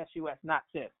 S-U-S, not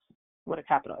sis, with a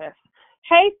capital S.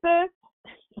 "Hey, sis."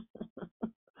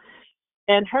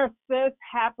 And her sis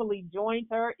happily joined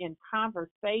her in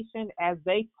conversation as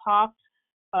they talked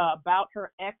about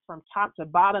her ex from top to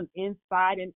bottom,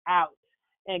 inside and out.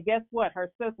 And guess what?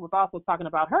 Her sis was also talking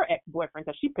about her ex-boyfriend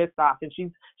because she pissed off and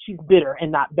she's bitter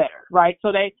and not better, right?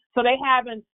 So they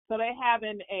having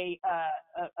a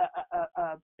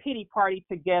pity party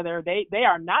together. They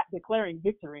are not declaring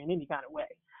victory in any kind of way.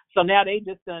 So now they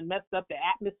just messed up the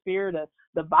atmosphere.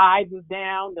 The vibe is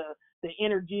down. The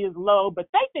energy is low, but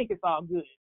they think it's all good.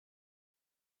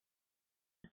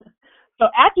 So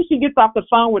after she gets off the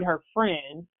phone with her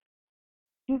friend,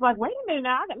 she's like, wait a minute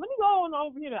now, let me go on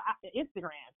over here to Instagram,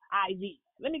 IG.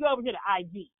 Let me go over here to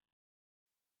IG.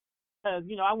 Because,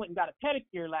 I went and got a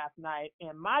pedicure last night,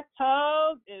 and my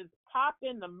toes is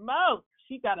popping the most.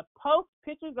 She got to post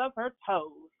pictures of her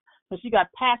toes. So she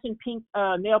got passion pink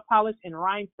nail polish and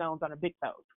rhinestones on her big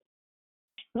toes.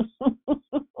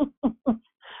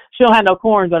 She don't have no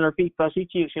corns on her feet, so she's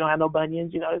cute. She don't have no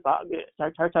bunions. It's all good.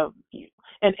 Her toes is cute.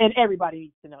 And everybody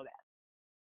needs to know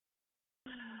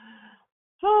that.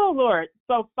 Oh, Lord.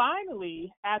 So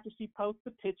finally, after she posts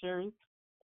the pictures,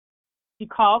 she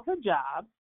calls her job,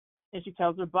 and she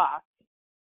tells her boss,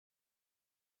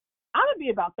 I'm going to be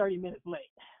about 30 minutes late.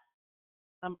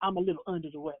 I'm a little under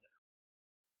the weather.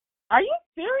 Are you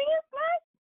serious,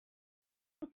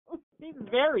 Matt? She's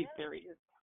very serious.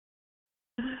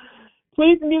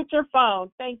 Please mute your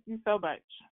phone. Thank you so much.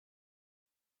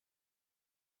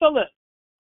 So look,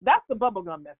 that's the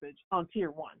bubblegum message on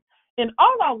tier 1. And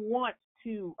all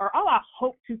I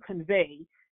hope to convey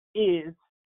is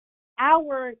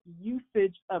our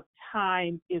usage of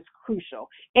time is crucial.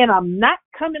 And I'm not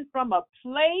coming from a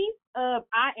place of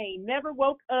I ain't never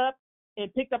woke up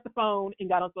and picked up the phone and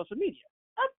got on social media.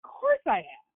 Of course I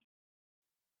have.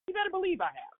 You better believe I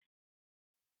have.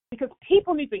 Because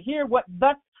people need to hear what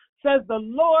thus says the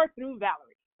Lord through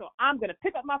Valerie. So I'm going to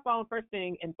pick up my phone first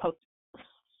thing and post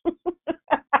it.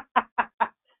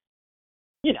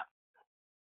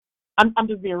 I'm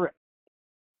just being real.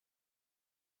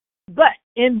 But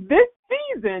in this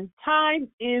season, time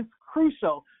is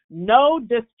crucial. No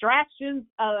distractions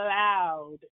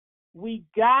allowed. We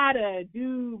gotta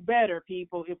do better,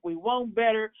 people. If we want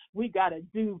better, we gotta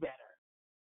do better.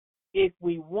 If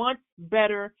we want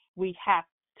better, we have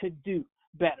to do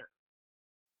better.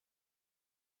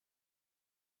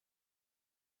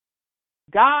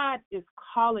 God is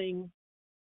calling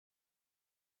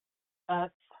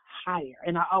us higher.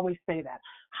 And I always say that.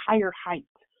 Higher heights,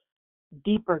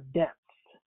 deeper depths.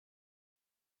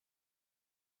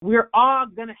 We're all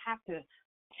going to have to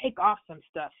take off some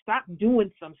stuff, stop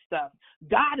doing some stuff.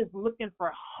 God is looking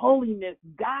for holiness.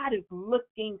 God is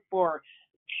looking for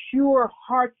pure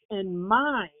hearts and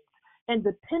minds. And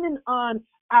depending on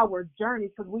our journeys,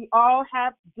 because we all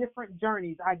have different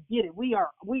journeys. I get it. We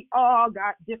all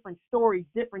got different stories,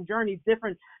 different journeys,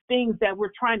 different things that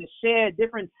we're trying to shed,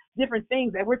 different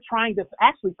things that we're trying to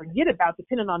actually forget about,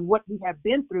 depending on what we have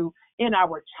been through in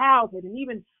our childhood and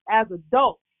even as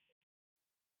adults.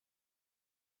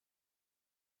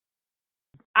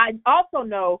 I also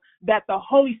know that the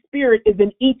Holy Spirit is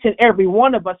in each and every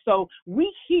one of us, so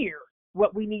we hear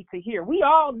what we need to hear. We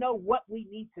all know what we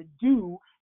need to do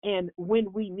and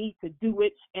when we need to do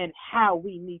it and how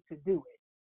we need to do it.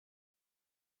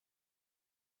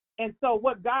 And so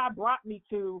what God brought me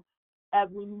to as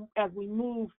we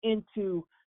move into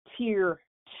tier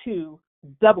 2,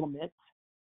 doublemint,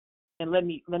 and let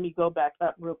me go back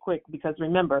up real quick, because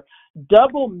remember,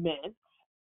 doublemint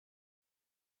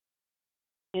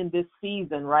in this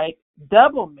season, right?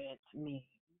 Doublemint means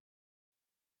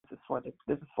this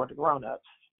is for the grown-ups.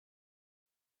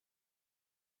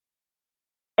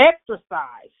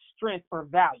 Exercise, strength, or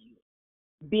value,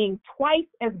 being twice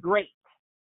as great.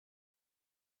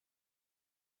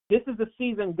 This is the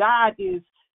season God is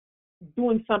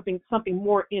doing something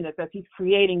more in us, as he's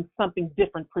creating something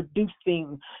different,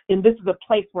 producing. And this is a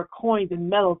place where coins and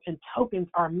metals and tokens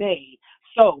are made.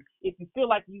 So if you feel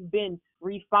like you've been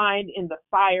refined in the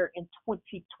fire in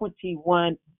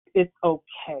 2021, it's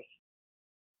okay.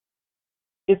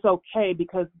 It's okay,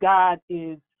 because God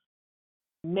is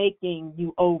making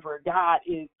you over. God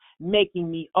is making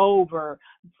me over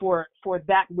for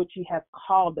that which he has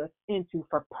called us into,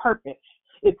 for purpose.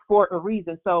 It's for a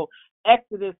reason. So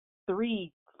Exodus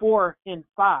 3, 4, and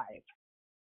 5.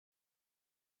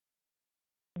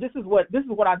 This is what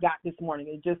I got this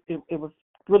morning. It was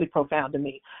really profound to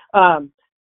me. And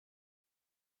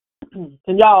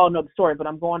y'all all know the story, but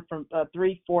I'm going from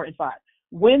 3, 4, and 5.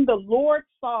 When the Lord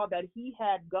saw that he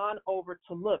had gone over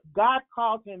to look, God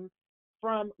called him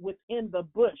from within the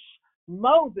bush,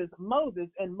 Moses, Moses,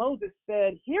 and Moses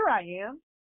said, "Here I am."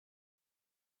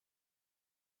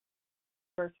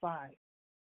 verse 5.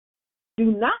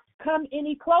 Do not come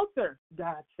any closer,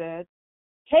 God said.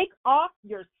 Take off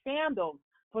your sandals,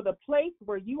 for the place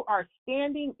where you are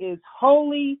standing is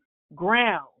holy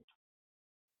ground.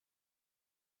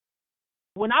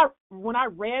 When I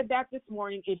read that this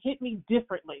morning, it hit me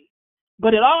differently,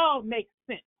 but it all makes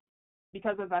sense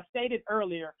because, as I stated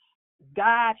earlier,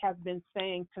 God has been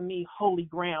saying to me, holy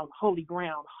ground, holy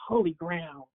ground, holy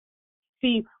ground.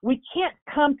 See, we can't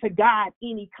come to God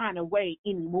any kind of way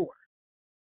anymore.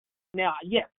 Now,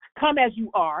 yes, come as you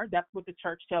are. That's what the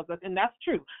church tells us, and that's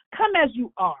true. Come as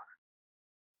you are.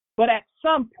 But at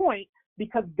some point,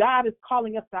 because God is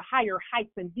calling us to higher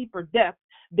heights and deeper depths,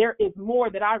 there is more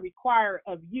that I require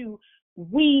of you.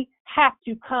 We have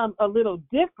to come a little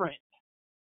different.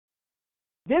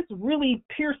 This really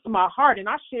pierced my heart, and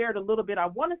I shared a little bit, I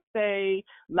want to say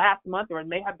last month, or it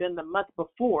may have been the month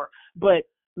before, but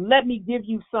let me give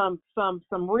you some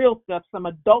real stuff, some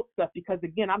adult stuff, because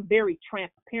again, I'm very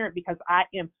transparent because I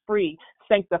am free,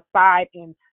 sanctified,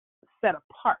 and set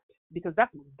apart, because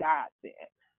that's what God said,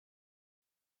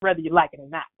 whether you like it or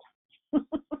not.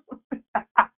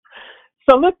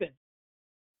 So listen,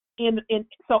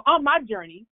 so on my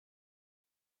journey,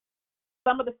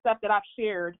 some of the stuff that I've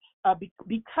shared,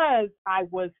 because I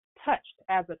was touched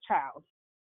as a child,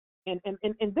 and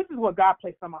this is what God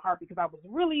placed on my heart, because I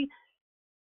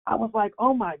was like,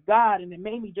 oh my God, and it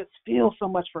made me just feel so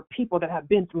much for people that have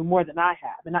been through more than I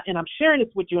have, and I'm sharing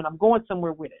this with you, and I'm going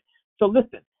somewhere with it. So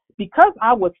listen, because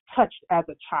I was touched as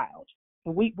a child,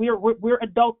 and we're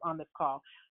adults on this call,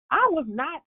 I was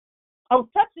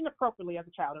touched inappropriately as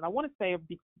a child, and I want to say it would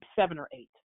be 7 or 8.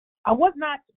 I was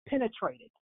not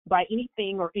penetrated by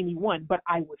anything or anyone, but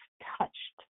I was touched.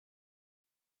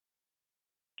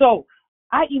 So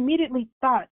I immediately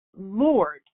thought,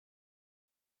 Lord,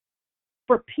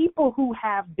 for people who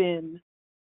have been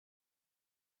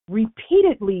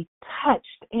repeatedly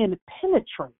touched and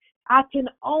penetrated, I can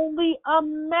only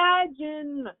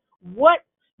imagine what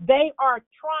they are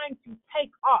trying to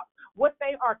take off, what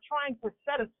they are trying to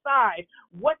set aside,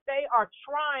 what they are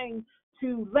trying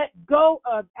to let go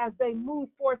of as they move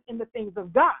forth in the things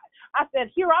of God. I said,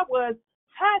 here I was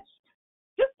touched,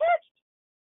 just touched.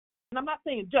 And I'm not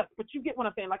saying just, but you get what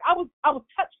I'm saying. Like I was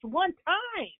touched one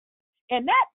time, and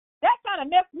that kind of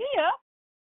messed me up.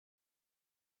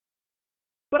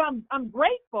 But I'm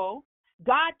grateful.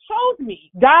 God chose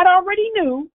me. God already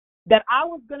knew that I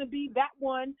was going to be that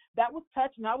one that was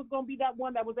touched, and I was going to be that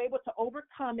one that was able to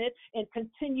overcome it and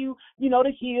continue,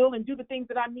 to heal and do the things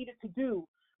that I needed to do.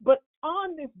 But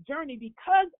on this journey,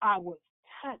 because I was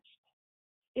touched,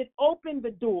 it opened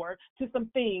the door to some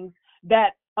things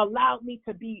that allowed me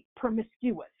to be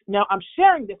promiscuous. Now, I'm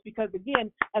sharing this because,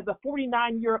 again, as a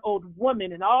 49-year-old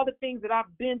woman and all the things that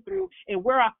I've been through and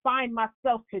where I find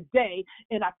myself today,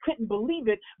 and I couldn't believe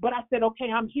it, but I said,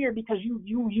 okay, I'm here because you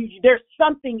there's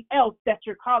something else that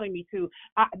you're calling me to.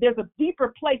 There's a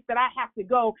deeper place that I have to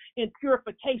go in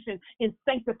purification, in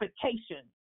sanctification.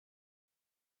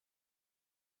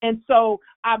 And so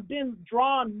I've been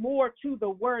drawn more to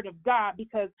the word of God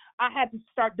because I had to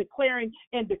start declaring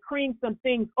and decreeing some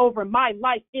things over my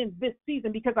life in this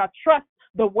season because I trust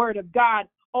the word of God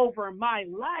over my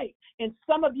life. And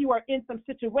some of you are in some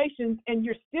situations and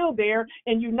you're still there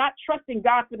and you're not trusting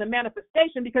God for the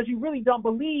manifestation because you really don't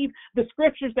believe the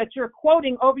scriptures that you're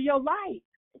quoting over your life.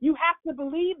 You have to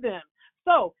believe them.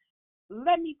 So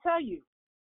let me tell you,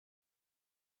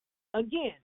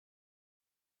 again,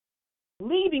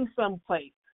 leaving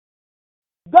someplace,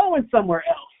 going somewhere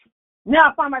else. Now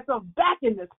I find myself back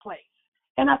in this place.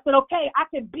 And I said, okay, I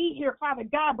could be here, Father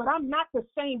God, but I'm not the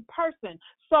same person.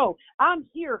 So I'm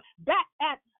here back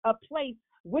at a place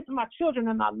with my children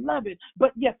and I love it.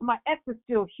 But yes, my ex is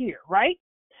still here, right?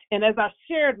 And as I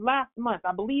shared last month,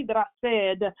 I believe that I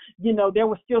said, there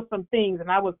were still some things and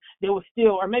there was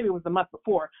still, or maybe it was the month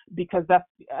before because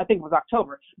I think it was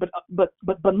October, but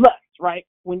lust, right?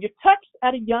 When you're touched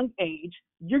at a young age,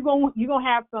 you're going to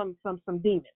have some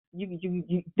demons.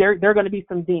 There are going to be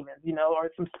some demons,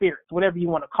 or some spirits, whatever you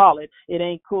want to call it. It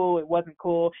ain't cool. It wasn't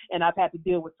cool. And I've had to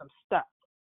deal with some stuff.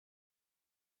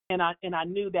 And I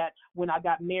knew that when I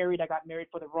got married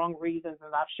for the wrong reasons,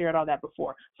 and I've shared all that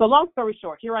before. So long story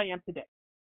short, here I am today.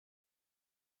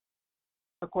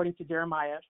 According to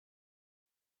Jeremiah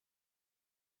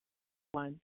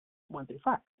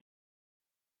 1:1-5.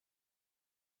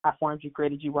 I formed you,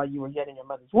 created you while you were yet in your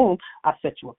mother's womb. I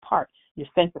set you apart. You're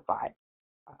sanctified.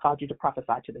 I called you to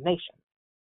prophesy to the nation.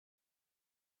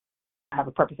 I have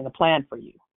a purpose and a plan for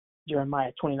you.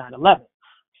 Jeremiah 29:11.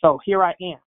 So here I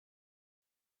am.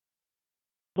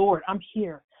 Lord, I'm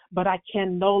here, but I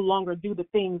can no longer do the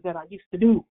things that I used to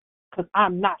do. because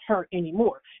I'm not her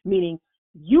anymore. Meaning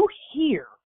you hear,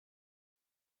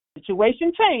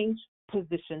 situation change,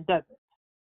 position doesn't.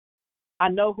 I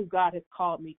know who God has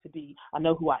called me to be. I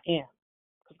know who I am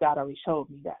because God already showed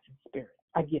me that in spirit.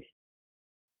 I get it.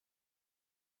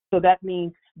 So that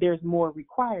means there's more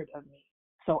required of me.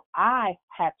 So I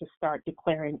had to start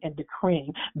declaring and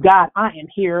decreeing, God, I am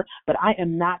here, but I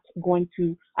am not going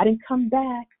to, I didn't come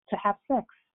back to have sex.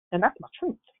 And that's my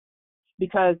truth.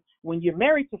 Because when you're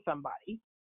married to somebody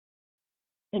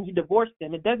and you divorce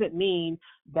them, it doesn't mean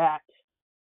that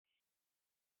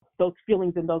those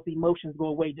feelings and those emotions go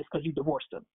away just because you divorced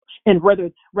them. And whether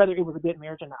it was a good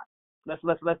marriage or not.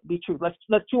 Let's be true.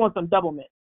 Let's chew on some double mint.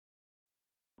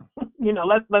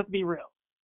 Let's be real.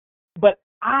 But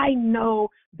I know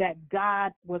that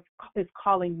God is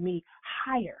calling me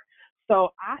higher. So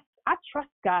I trust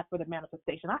God for the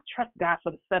manifestation. I trust God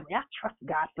for the suddenly. I trust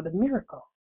God for the miracle.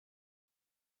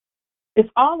 It's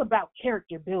all about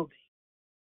character building.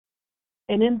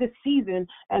 And in this season,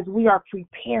 as we are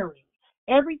preparing,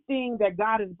 everything that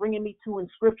God is bringing me to in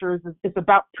scriptures is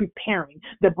about preparing.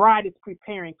 The bride is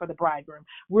preparing for the bridegroom.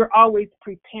 We're always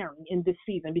preparing in this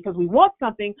season because we want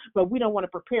something, but we don't want to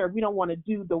prepare. We don't want to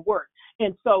do the work.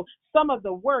 And so some of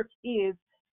the work is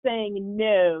saying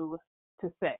no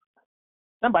to sex.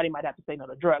 Somebody might have to say no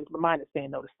to drugs, but mine is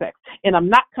saying no to sex. And I'm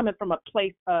not coming from a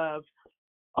place of,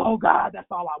 oh God,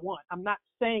 that's all I want. I'm not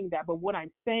saying that, but what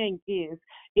I'm saying is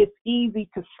it's easy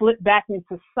to slip back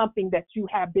into something that you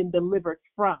have been delivered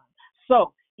from.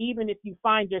 So even if you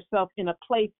find yourself in a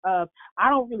place of, I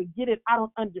don't really get it, I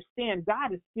don't understand,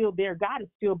 God is still there. God is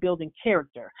still building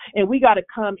character. And we got to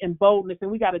come in boldness and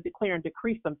we got to declare and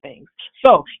decree some things.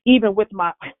 So even with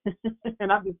my, and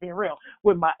I'm just being real,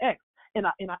 with my ex, And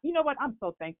I, you know what? I'm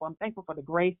so thankful. I'm thankful for the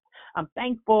grace. I'm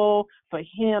thankful for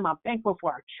him. I'm thankful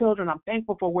for our children. I'm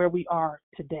thankful for where we are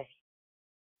today.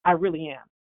 I really am.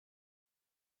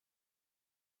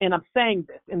 And I'm saying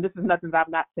this, and this is nothing that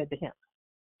I've not said to him.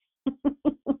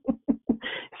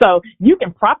 So you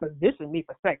can proposition me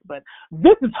for sex, but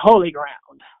this is holy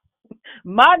ground.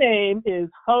 My name is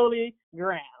holy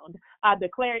ground. I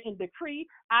declare and decree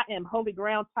I am holy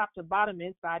ground, top to bottom,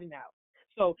 inside and out.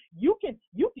 So you can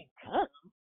come,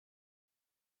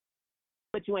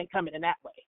 but you ain't coming in that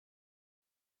way.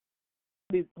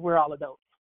 We're all adults.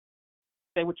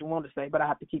 Say what you want to say, but I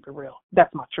have to keep it real.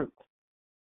 That's my truth.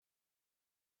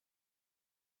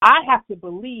 I have to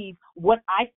believe what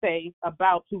I say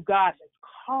about who God has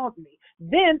called me.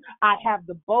 Then I have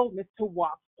the boldness to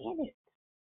walk in it.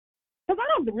 Because I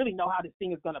don't really know how this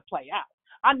thing is going to play out.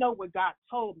 I know what God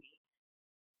told me.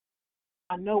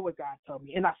 And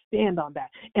I stand on that,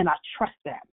 and I trust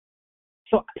that.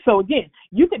 So again,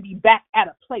 you can be back at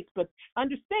a place, but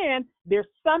understand there's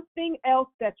something else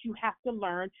that you have to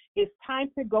learn. It's time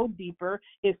to go deeper.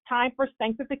 It's time for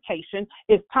sanctification.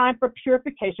 It's time for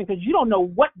purification because you don't know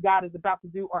what God is about to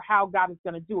do or how God is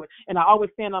going to do it. And I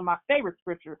always stand on my favorite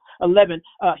scripture,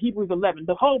 Hebrews 11,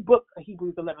 the whole book of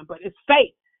Hebrews 11, but it's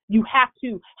faith. You have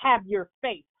to have your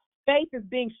faith. Faith is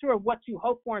being sure of what you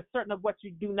hope for and certain of what you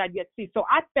do not yet see. So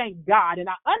I thank God, and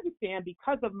I understand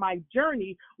because of my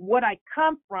journey, what I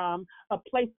come from, a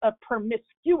place of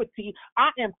promiscuity. I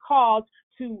am called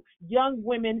to young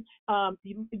women,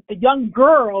 young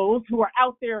girls who are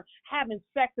out there having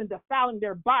sex and defiling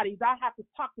their bodies. I have to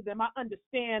talk to them. I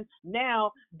understand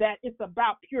now that it's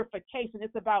about purification.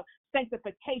 It's about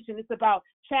sanctification. It's about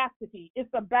chastity.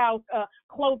 It's about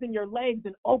closing your legs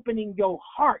and opening your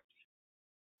heart.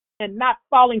 And not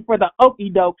falling for the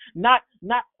okie doke, not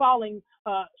falling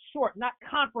short, not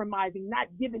compromising, not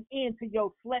giving in to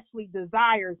your fleshly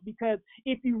desires. Because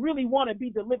if you really want to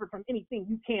be delivered from anything,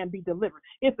 you can be delivered.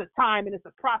 It's a time and it's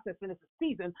a process and it's a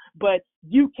season, but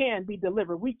you can be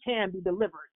delivered. We can be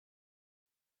delivered.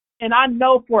 And I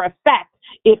know for a fact,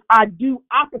 if I do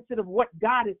opposite of what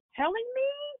God is telling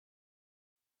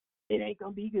me, it ain't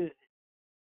going to be good.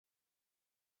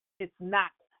 It's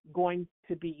not going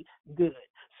to be good.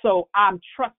 So I'm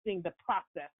trusting the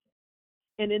process.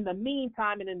 And in the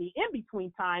meantime and in the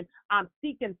in-between time, I'm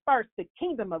seeking first the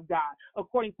kingdom of God,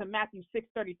 according to Matthew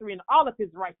 6:33, and all of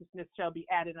his righteousness shall be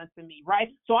added unto me, right?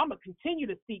 So I'm going to continue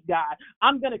to seek God.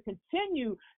 I'm going to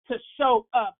continue to show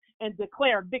up and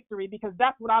declare victory because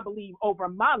that's what I believe over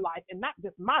my life, and not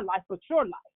just my life, but your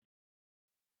life.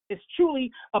 It's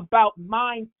truly about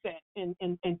mindset and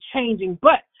changing,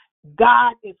 but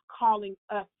God is calling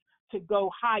us to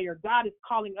go higher. God is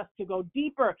calling us to go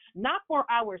deeper, not for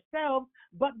ourselves,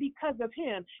 but because of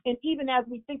him. And even as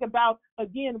we think about,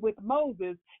 again, with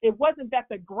Moses, it wasn't that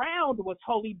the ground was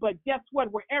holy, but guess what?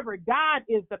 Wherever God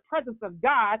is, the presence of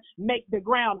God make the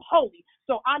ground holy.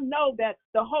 So I know that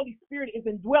the Holy Spirit is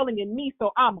indwelling in me,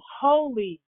 so I'm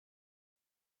holy.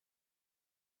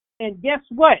 And guess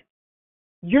what?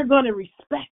 You're going to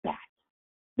respect that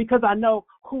because I know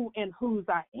who and whose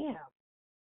I am.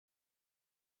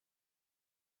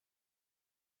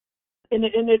 And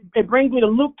it brings me to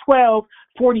Luke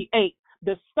 12:48.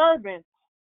 The servant.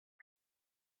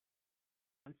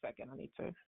 One second, I need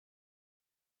to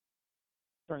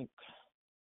drink.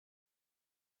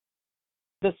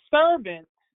 The servant.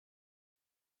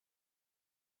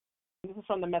 This is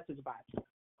from the Message Bible.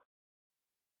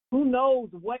 Who knows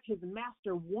what his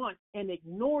master wants and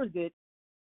ignores it,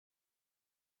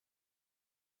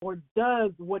 or does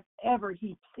whatever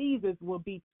he pleases, will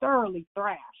be thoroughly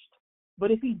thrashed. But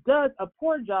if he does a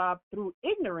poor job through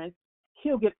ignorance,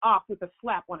 he'll get off with a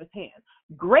slap on his hand.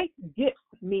 Great gifts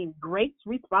mean great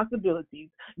responsibilities.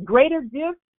 Greater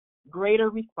gifts, greater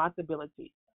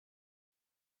responsibilities.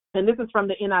 And this is from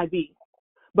the NIV.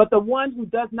 But the one who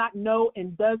does not know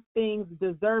and does things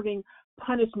deserving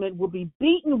punishment will be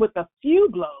beaten with a few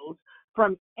blows.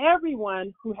 From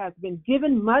everyone who has been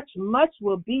given much, much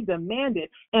will be demanded.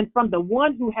 And from the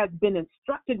one who has been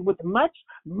instructed with much,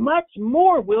 much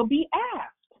more will be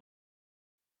asked.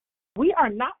 We are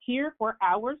not here for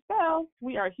ourselves.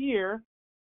 We are here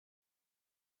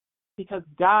because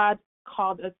God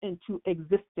called us into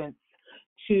existence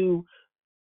to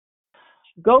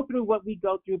go through what we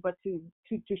go through, but to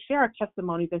share our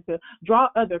testimonies and to draw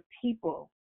other people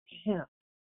to Him.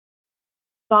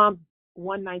 Psalm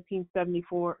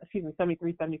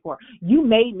 73:74. You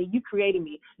made me, you created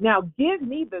me. Now give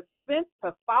me the sense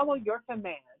to follow your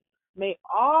commands. May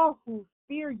all who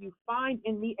fear you find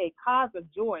in me a cause of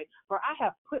joy, for I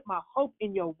have put my hope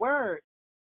in your word.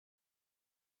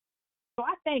 So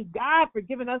I thank God for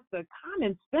giving us the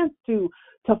common sense to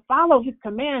follow His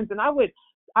commands. And I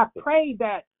pray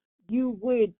that you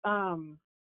would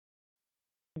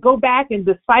go back and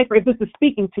decipher if this is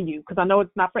speaking to you, because I know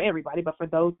it's not for everybody, but for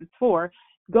those it's for.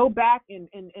 Go back and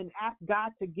ask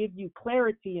God to give you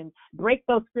clarity and break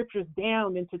those scriptures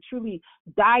down and to truly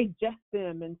digest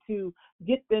them and to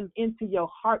get them into your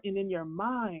heart and in your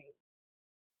mind.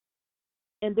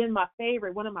 And then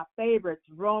one of my favorites,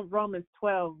 Romans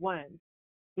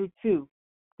 12:1-2.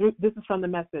 This is from the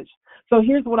Message. So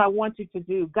here's what I want you to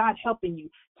do. God helping you.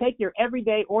 Take your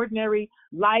everyday, ordinary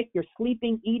life, your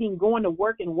sleeping, eating, going to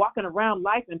work, and walking around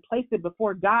life and place it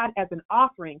before God as an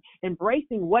offering.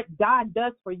 Embracing what God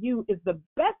does for you is the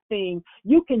best thing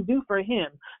you can do for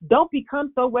Him. Don't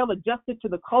become so well adjusted to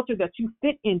the culture that you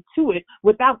fit into it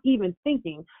without even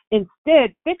thinking.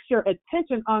 Instead, fix your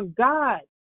attention on God.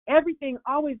 Everything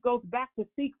always goes back to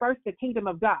seek first the kingdom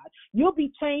of God. You'll be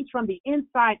changed from the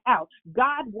inside out.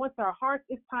 God wants our hearts.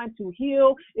 It's time to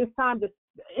heal. It's time to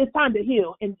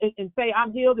heal and say,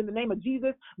 I'm healed in the name of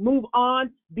Jesus. Move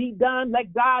on. Be done.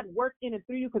 Let God work in and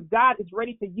through you because God is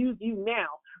ready to use you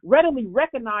now. Readily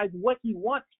recognize what He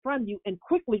wants from you and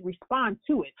quickly respond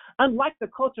to it. Unlike the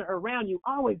culture around you,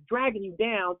 always dragging you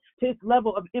down to its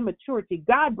level of immaturity,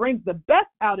 God brings the best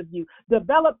out of you,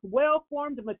 develops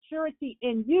well-formed maturity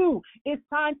in you. It's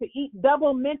time to eat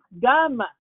double mint gum.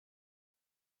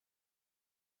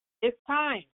 It's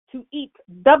time to eat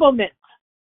double mint.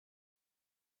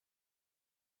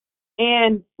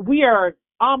 And we are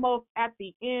almost at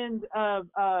the end of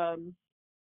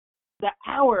the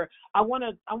hour. I want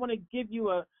to give you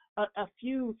a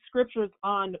few scriptures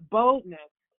on boldness.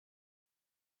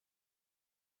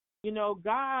 You know,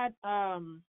 God,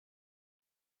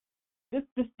 this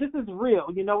is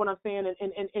real. You know what I'm saying?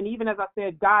 And even as I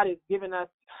said, God has given us.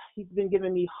 He's been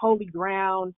giving me holy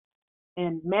ground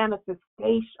and manifest.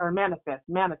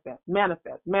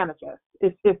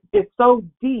 It's so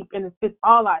deep, and it's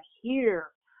all I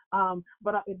hear.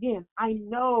 But again, I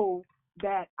know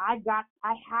that I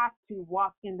have to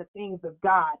walk in the things of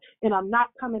God, and I'm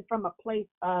not coming from a place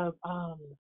of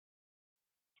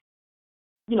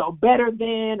better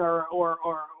than or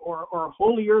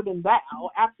holier than thou.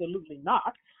 Absolutely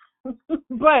not.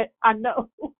 But I know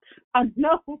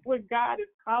what God is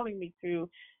calling me to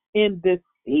in this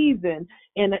season,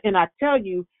 and I tell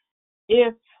you,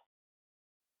 if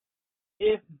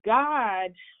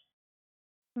God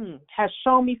has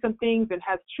shown me some things and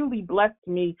has truly blessed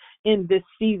me in this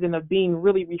season of being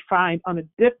really refined on a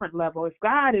different level. If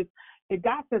God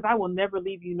says, I will never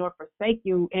leave you nor forsake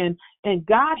you, and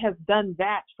God has done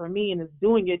that for me and is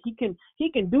doing it, He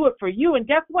can do it for you. And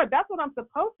guess what? That's what I'm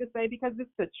supposed to say because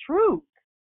it's the truth.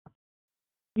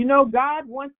 You know, God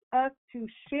wants us to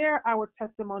share our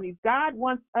testimonies. God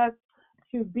wants us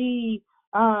to be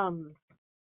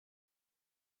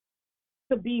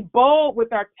bold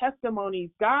with our testimonies.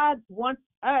 God wants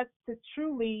us to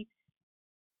truly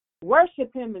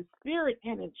Worship him in spirit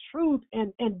and in truth,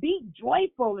 and be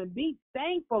joyful and be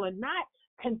thankful, and not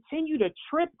continue to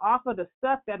trip off of the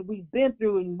stuff that we've been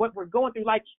through and what we're going through.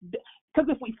 Like, because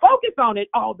if we focus on it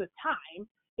all the time,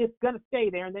 it's going to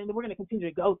stay there, and then we're going to continue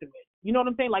to go through it. You know what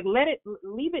I'm saying? Like,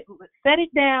 leave it, set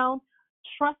it down.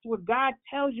 Trust what God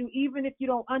tells you, even if you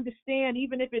don't understand,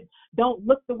 even if it don't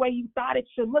look the way you thought it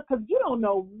should look, because you don't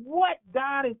know what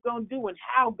God is going to do and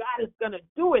how God is going to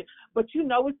do it, but you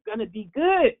know it's going to be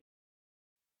good.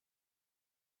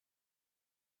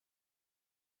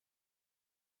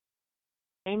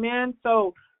 Amen.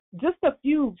 So just a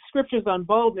few scriptures on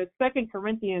boldness. 2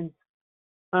 Corinthians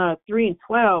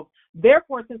 3:12.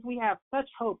 Therefore, since we have such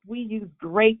hope, we use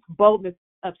great boldness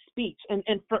of speech. And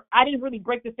I didn't really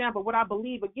break this down, but what I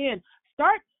believe, again,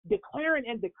 start declaring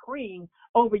and decreeing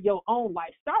over your own life.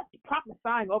 Start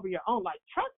prophesying over your own life.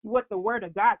 Trust what the word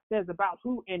of God says about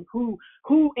who and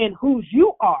whose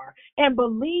you are, and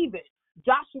believe it.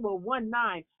 Joshua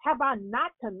 1:9, have I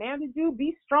not commanded you?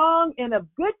 Be strong and of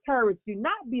good courage. Do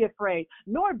not be afraid,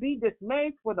 nor be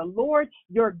dismayed, for the Lord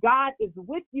your God is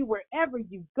with you wherever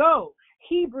you go.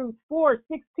 Hebrews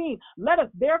 4:16, let us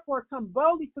therefore come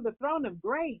boldly to the throne of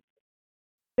grace,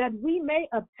 that we may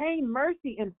obtain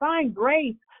mercy and find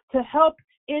grace to help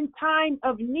in time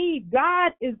of need.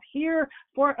 God is here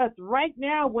for us right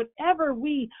now, whatever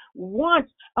we want,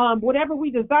 whatever we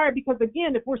desire, because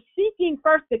again, if we're seeking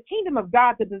first the kingdom of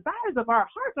God, the desires of our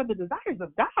hearts are the desires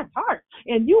of God's heart.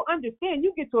 And you understand,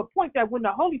 you get to a point that when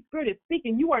the Holy Spirit is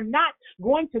speaking, you are not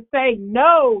going to say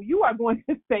no, you are going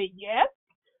to say yes.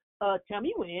 Tell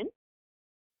me when.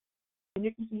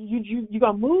 And you're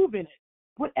going to move in it,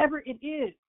 whatever it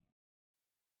is.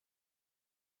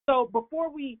 So before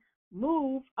we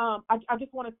move, I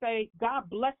just want to say God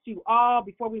bless you all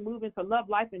before we move into love,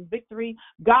 life, and victory.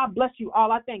 God bless you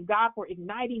all. I thank God for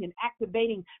igniting and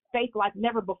activating faith like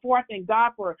never before. I thank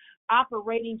God for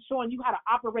showing you how to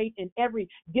operate in every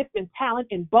gift and talent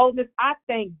and boldness. I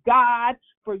thank God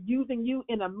for using you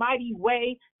in a mighty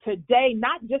way today,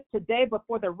 not just today, but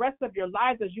for the rest of your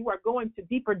lives as you are going to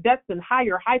deeper depths and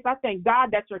higher heights. I thank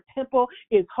God that your temple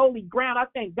is holy ground. I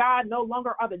thank God no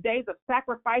longer are the days of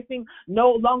sacrificing,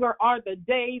 no longer are the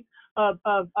days of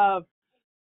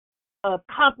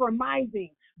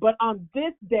compromising. But on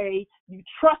this day, you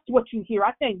trust what you hear.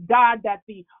 I thank God that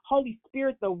the Holy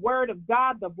Spirit, the word of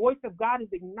God, the voice of God is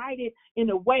ignited in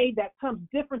a way that comes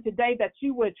different today, that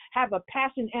you would have a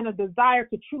passion and a desire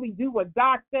to truly do what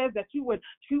God says, that you would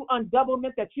chew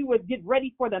undoublement, that you would get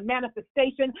ready for the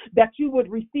manifestation, that you would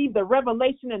receive the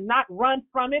revelation and not run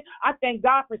from it. I thank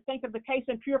God for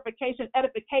sanctification, purification,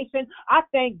 edification. I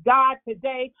thank God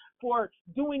today for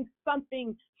doing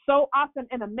something so awesome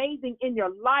and amazing in your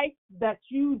life that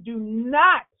you do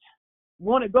not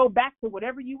want to go back to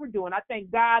whatever you were doing. I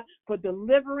thank God for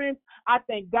deliverance. I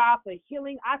thank God for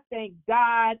healing. I thank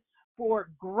God for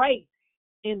grace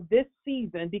in this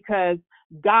season, because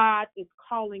God is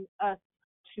calling us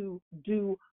to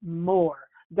do more.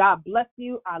 God bless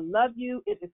you. I love you.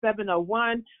 It is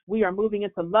 7:01. We are moving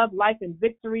into love, life, and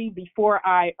victory. Before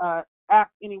I ask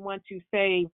anyone to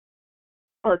say,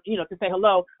 or, to say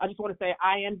hello, I just want to say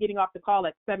I am getting off the call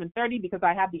at 7:30 because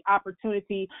I have the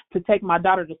opportunity to take my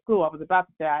daughter to school. I was about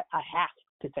to say I have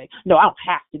to take. No, I don't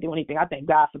have to do anything. I thank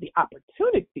God for the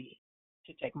opportunity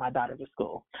to take my daughter to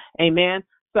school. Amen.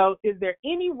 So is there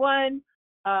anyone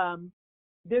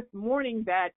this morning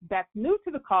that's new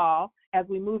to the call as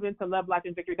we move into Love, Life,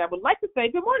 and Victory that would like to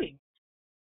say good morning?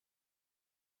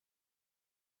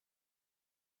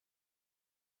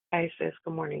 Hey, sis,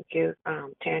 good morning.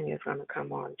 Tanya's going to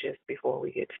come on just before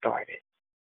we get started.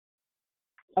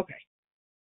 Okay.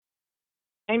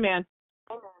 Amen.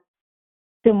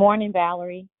 Good morning,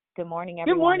 Valerie. Good morning,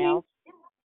 everyone. Good morning. Else.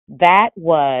 That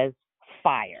was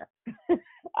fire.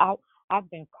 I've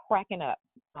been cracking up.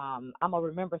 I'm going to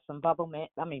remember some Bubblicious.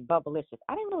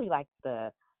 I didn't really like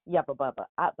the Yubba Bubba,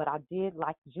 but I did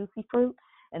like Juicy Fruit.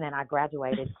 And then I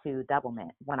graduated to Double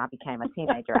Mint when I became a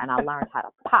teenager, and I learned how to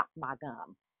pop my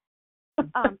gum.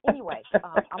 Anyway,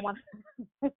 I want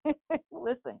to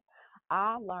listen.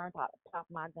 I learned how to pop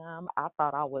my gum. I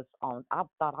thought I was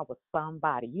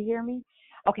somebody. You hear me?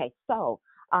 Okay, so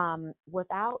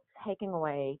without taking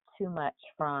away too much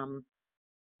from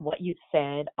what you've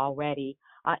said already,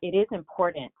 it is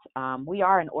important. We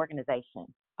are an organization,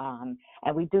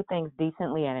 and we do things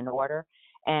decently and in order.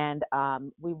 And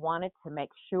we wanted to make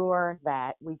sure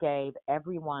that we gave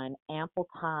everyone ample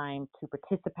time to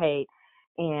participate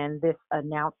in this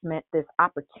announcement, this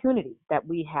opportunity that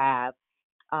we have.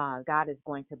 God is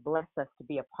going to bless us to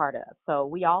be a part of. So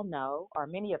we all know, or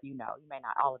many of you know, you may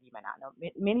not, all of you may not know,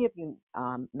 many of you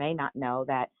may not know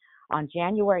that On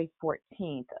January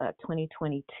 14th,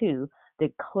 2022,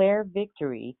 Declare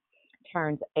Victory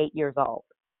turns 8 years old.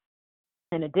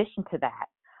 In addition to that,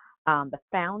 the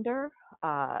founder,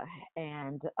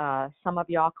 and some of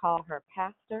y'all call her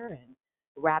pastor and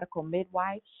radical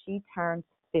midwife, she turns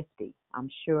 50. I'm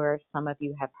sure some of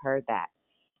you have heard that.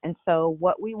 And so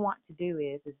what we want to do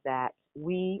is that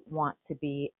we want to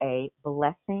be a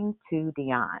blessing to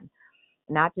Dion,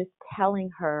 not just telling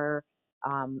her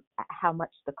how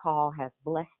much the call has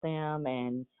blessed them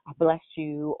and I bless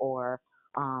you, or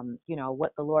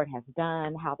what the Lord has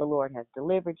done, how the Lord has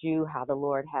delivered you, how the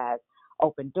Lord has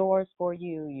opened doors for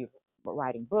you. You're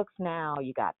writing books now,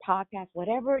 you got podcasts,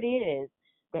 whatever it is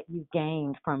that you've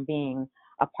gained from being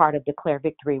a part of Declare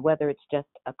Victory, whether it's just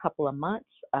a couple of months,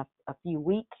 a few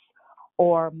weeks,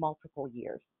 or multiple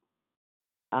years.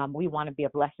 We want to be a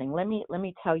blessing. Let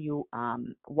me tell you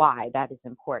why that is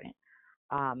important.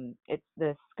 It's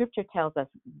the scripture tells us,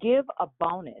 give a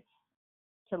bonus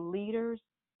to leaders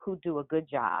who do a good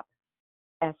job,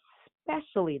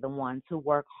 especially the ones who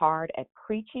work hard at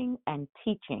preaching and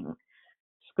teaching.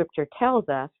 Scripture tells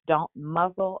us, don't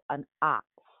muzzle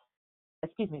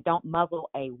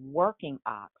a working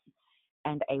ox,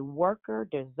 and a worker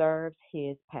deserves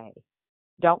his pay.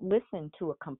 Don't listen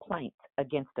to a complaint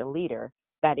against a leader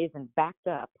that isn't backed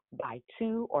up by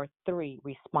 2 or 3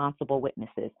 responsible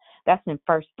witnesses. That's in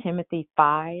 1 Timothy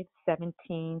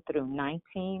 5:17 through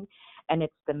 19, and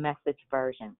it's the Message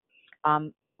version.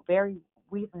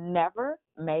 We've never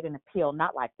made an appeal,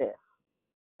 not like this.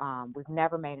 We've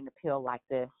never made an appeal like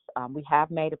this. We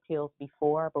have made appeals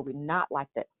before, but we're not like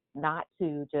this. Not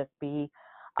to just be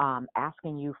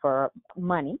asking you for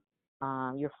money,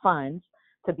 your funds,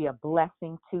 to be a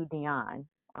blessing to Dion.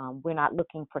 We're not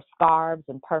looking for scarves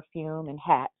and perfume and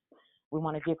hats. We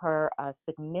want to give her a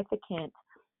significant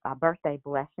birthday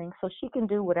blessing so she can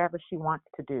do whatever she wants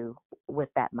to do with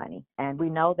that money. And we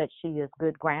know that she is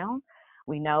good ground.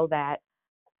 We know that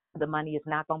the money is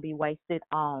not going to be wasted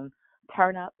on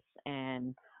turnips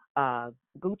and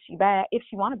Gucci bag. If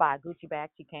she want to buy a Gucci bag,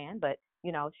 she can, but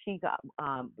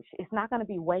it's not going to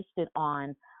be wasted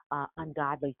on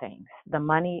ungodly things. The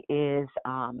money is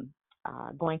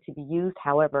going to be used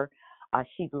however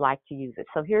she'd like to use it.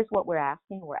 So here's what we're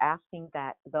asking. We're asking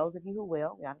that those of you who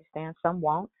will, we understand some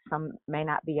won't, some may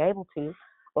not be able to,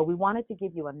 but we wanted to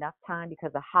give you enough time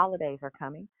because the holidays are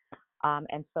coming.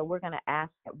 And so we're going to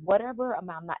ask whatever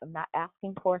amount. I'm not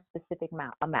asking for a specific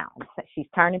amount. She's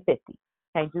turning 50.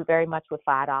 Can't do very much with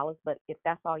 $5, but if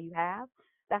that's all you have,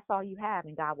 that's all you have,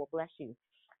 and God will bless you.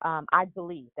 I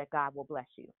believe that God will bless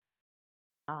you.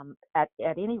 At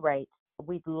any rate,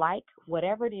 we'd like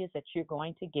whatever it is that you're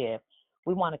going to give,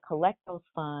 we want to collect those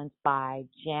funds by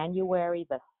January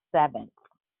the 7th.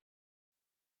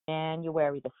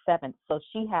 January the 7th. So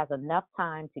she has enough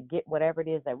time to get whatever it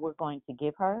is that we're going to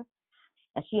give her.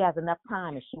 And she has enough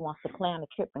time. If she wants to plan a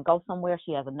trip and go somewhere,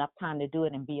 she has enough time to do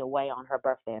it and be away on her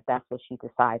birthday if that's what she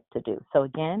decides to do. So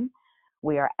again,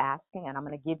 we are asking, and I'm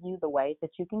going to give you the ways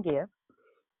that you can give.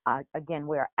 Again,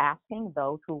 we are asking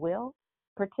those who will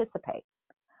participate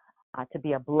to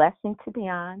be a blessing to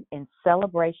Dion in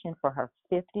celebration for her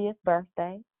 50th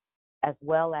birthday, as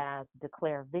well as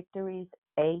Declare Victory's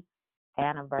 8th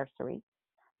anniversary.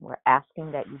 We're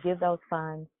asking that you give those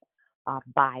funds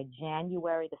by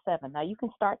January the 7th. Now, you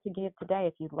can start to give today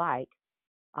if you'd like,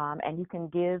 and you can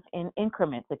give in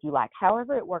increments if you like.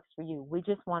 However it works for you. We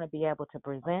just want to be able to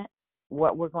present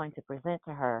what we're going to present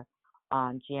to her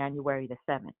on January the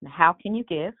 7th. Now, how can you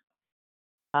give?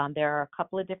 There are a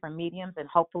couple of different mediums, and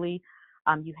hopefully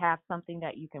you have something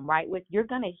that you can write with. You're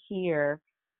going to hear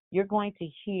this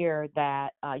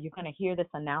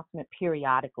announcement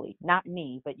periodically. Not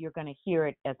me, but you're going to hear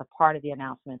it as a part of the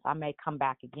announcements. I may come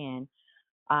back again.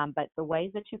 But the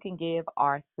ways that you can give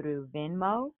are through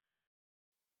Venmo,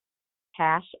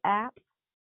 Cash App,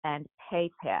 and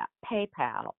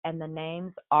PayPal. And the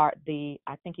names are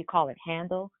I think you call it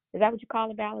handle. Is that what you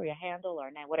call it, Valerie? A handle or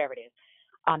a name, whatever it is.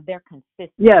 They're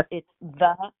consistent. Yes. It's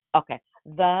the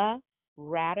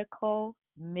Radical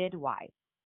Midwife.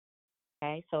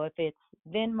 Okay, so if it's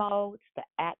Venmo, it's the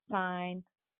 @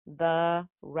 the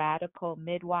Radical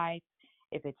Midwife.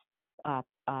 If it's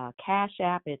Cash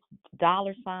App, it's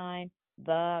 $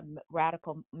 the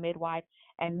Radical Midwife.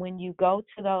 And when you go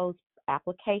to those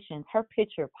applications, her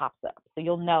picture pops up, so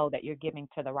you'll know that you're giving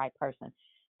to the right person.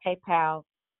 PayPal,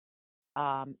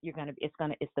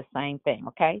 it's the same thing.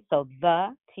 Okay, so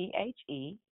the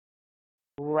THE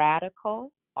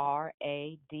Radical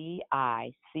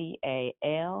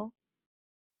RADICAL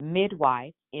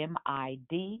Midwife MIDWIFE,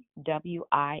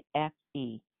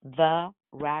 the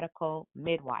Radical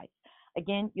Midwife.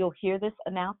 Again, you'll hear this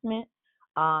announcement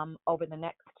over the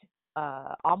next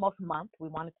almost month. We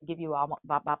wanted to give you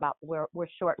about we're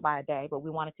short by a day, but we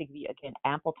wanted to give you, again,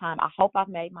 ample time. I hope I've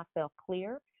made myself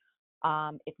clear.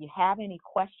 If you have any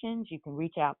questions, you can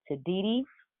reach out to Dee Dee,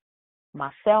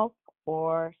 myself,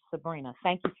 or Sabrina.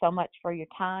 Thank you so much for your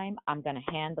time. I'm going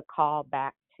to hand the call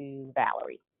back to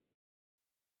Valerie.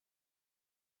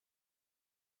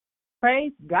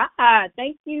 Praise God.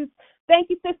 Thank you,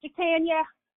 Sister Tanya.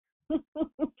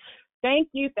 Thank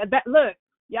you. Look,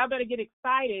 y'all better get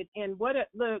excited. And what a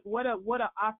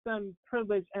awesome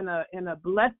privilege and a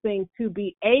blessing to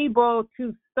be able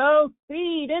to sow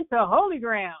seed into holy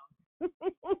ground.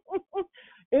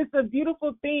 It's a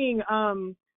beautiful thing.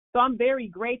 So I'm very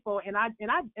grateful, and I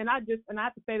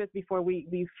have to say this before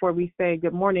we say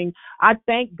good morning. I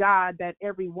thank God that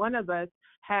every one of us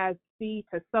has seed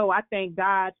to sow. I thank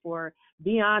God for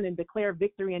Dion and Declare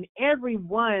Victory and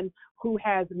everyone who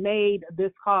has made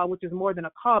this call, which is more than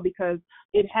a call, because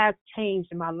it has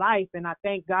changed my life, and I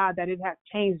thank God that it has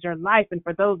changed your life. And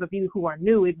for those of you who are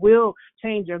new, it will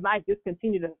change your life. Just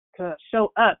continue to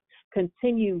show up.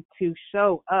 Continue to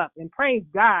show up, and praise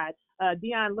God.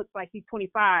 Dion looks like she's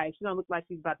 25. She don't look like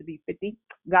she's about to be 50.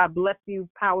 God bless you,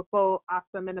 powerful,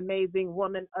 awesome, and amazing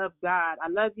woman of God. I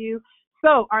love you.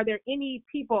 So are there any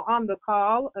people on the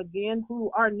call, again, who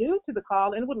are new to the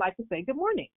call and would like to say good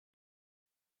morning?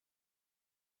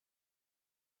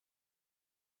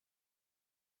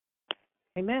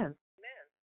 Amen.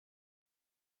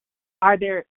 Are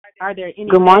there any?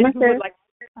 Good morning, who would like?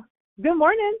 Good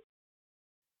morning.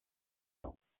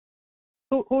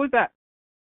 Who is that?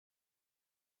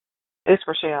 It's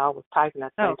Rochelle. I was typing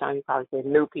at the same time. You probably said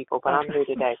new people, but I'm new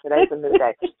today. Today's a new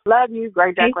day. Love you.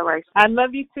 Great declaration. I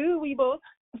love you too, Weeble.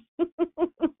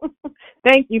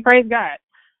 Thank you. Praise God.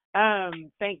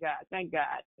 Thank God. Thank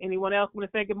God. Anyone else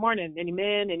want to say good morning? Any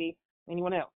men?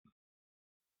 Anyone else?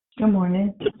 Good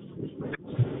morning.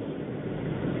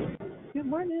 Good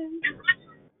morning.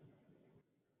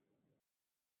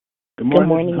 Good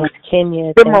morning, Miss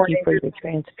Kenya. Good Thank morning. you for your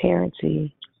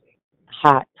transparency.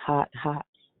 Hot, hot, hot.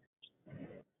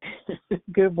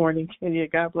 Good morning, Kenya.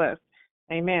 God bless.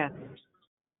 Amen.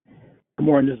 Good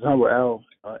morning. This is Humble Al.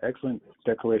 Excellent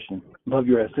declaration. Love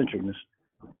your eccentricness.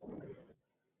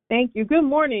 Thank you. Good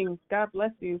morning. God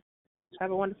bless you.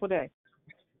 Have a wonderful day.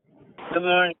 Good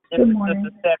morning. Good morning.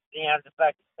 This is Stephanie. I'd just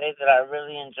like to say that I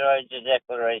really enjoyed your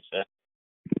declaration.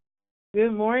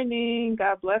 Good morning.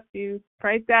 God bless you.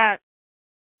 Praise God.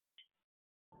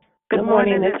 Good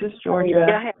morning. This is Georgia.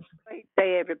 Have a great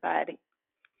day, everybody.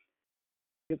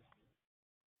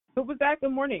 Who was that?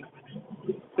 Good morning.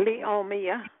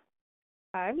 Leomia.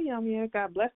 Hi, Leomia.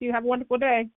 God bless you. Have a wonderful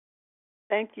day.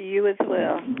 Thank you. You as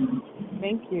well.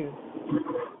 Thank you.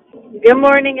 Good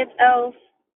morning. It's Elf.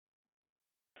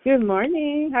 Good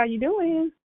morning. How you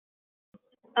doing?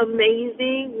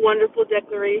 Amazing, wonderful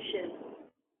declaration.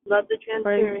 Love the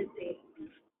transparency.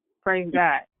 Praise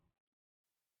God.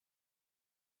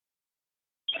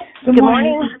 Good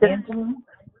morning.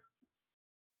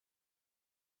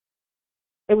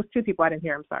 It was two people. I didn't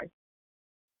hear. I'm sorry.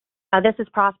 This is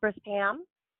Prosperous Pam.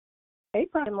 Hey,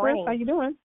 Prosperous. Good morning. How you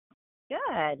doing?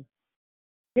 Good.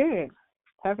 Good.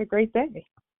 Have a great day.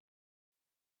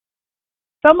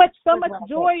 So much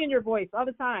joy in your voice all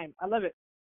the time. I love it.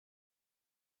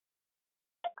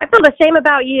 I feel the same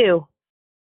about you.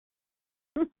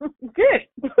 Good.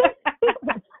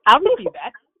 I'll receive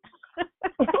that.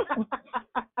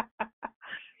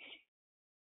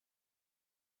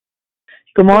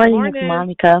 Good morning, Miss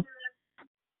Monica.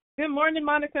 Good morning,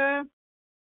 Monica.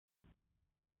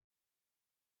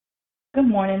 Good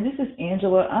morning. This is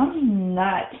Angela. I'm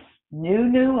not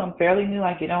new. I'm fairly new.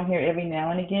 I get on here every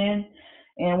now and again.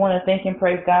 And I want to thank and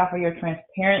praise God for your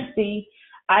transparency.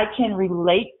 I can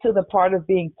relate to the part of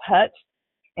being touched.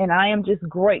 And I am just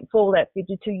grateful that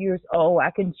 52 years old,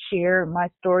 I can share my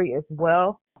story as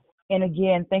well. And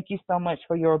again, thank you so much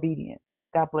for your obedience.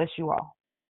 God bless you all.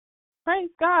 Praise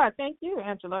God. Thank you,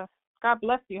 Angela. God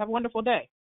bless you. Have a wonderful day.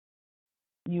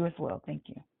 You as well. Thank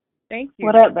you. Thank you.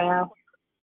 What up, Val?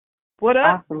 What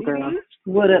up? Awesome, girl.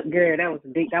 What up, girl? That was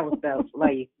deep. That was dope.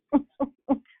 Love you.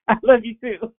 I love you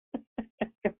too.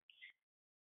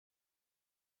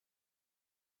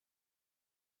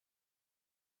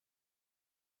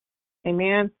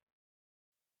 Amen.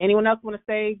 Anyone else want to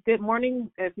say good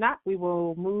morning? If not, we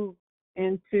will move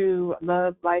into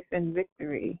Love, Life, and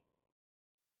Victory.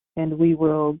 And we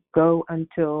will go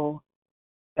until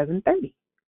 7:30.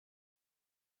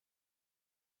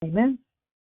 Amen.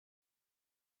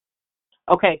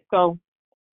 Okay, so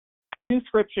two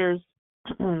scriptures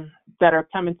that are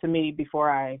coming to me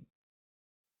before I...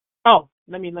 Oh,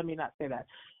 Let me not say that.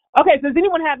 Okay, so does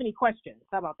anyone have any questions?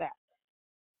 How about that?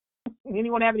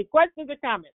 Anyone have any questions or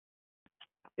comments?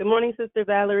 Good morning, Sister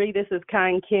Valerie. This is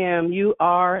Kind Kim. You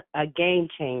are a game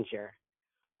changer,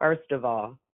 first of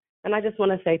all. And I just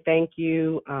want to say thank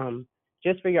you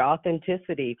just for your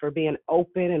authenticity, for being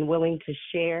open and willing to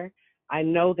share. I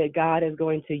know that God is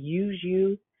going to use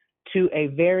you to a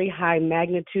very high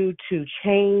magnitude to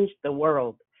change the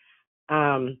world.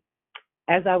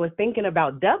 As I was thinking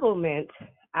about Doublemint,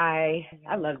 I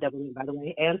love Doublemint, by the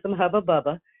way, and some Hubba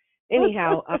Bubba.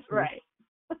 Anyhow, right.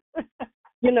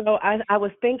 You know, I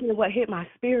was thinking of what hit my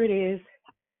spirit is,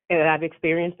 and I've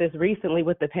experienced this recently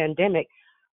with the pandemic.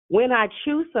 When I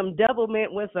chew some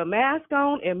Doublemint with a mask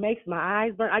on, it makes my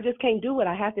eyes burn. I just can't do it.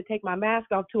 I have to take my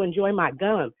mask off to enjoy my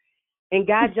gum. And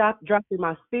God dropped in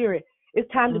my spirit,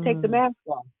 it's time to take the mask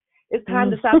off. It's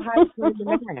time to stop hiding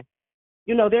the mask.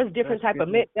 You know, there's different type of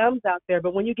mint gums out there,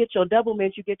 but when you get your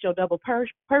Doublemint, you get your double portion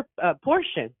of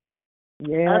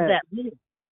that mint.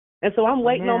 And so I'm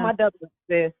waiting on my Doublemint,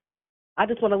 sis. I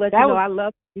just want to let you know I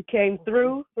love you came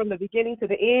through from the beginning to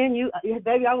the end.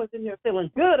 Baby, I was in here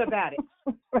feeling good about it.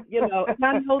 You know, and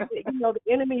I know that, you know,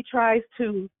 the enemy tries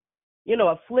to, you know,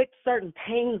 afflict certain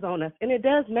pains on us, and it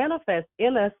does manifest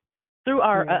in us through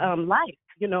our life,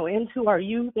 you know, into our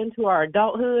youth, into our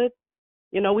adulthood.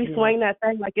 You know, we swing that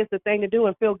thing like it's the thing to do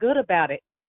and feel good about it.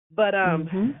 But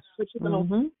but you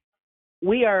know,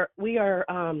 we are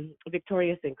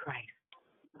victorious in Christ.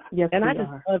 Yes, and I just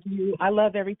love you. I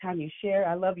love every time you share.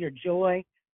 I love your joy.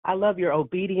 I love your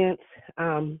obedience.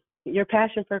 Your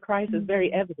passion for Christ is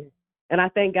very evident. And I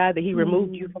thank God that he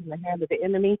removed you from the hand of the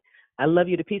enemy. I love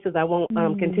you to pieces. I won't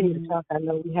continue to talk. I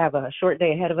know we have a short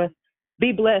day ahead of us.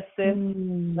 Be blessed, sis.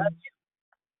 Love you.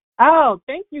 Oh,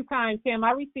 thank you, Kind Kim.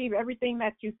 I received everything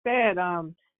that you said.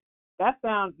 That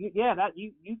sounds, that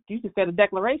you just said a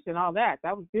declaration, all that.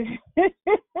 That was good.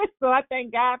 So I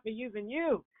thank God for using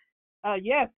you.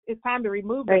 Yes, it's time to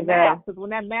remove the mask, because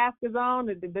when that mask is on,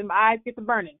 then my eyes get to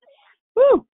burning.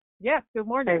 Woo! Yes, good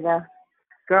morning.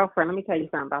 Girlfriend, let me tell you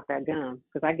something about that gum,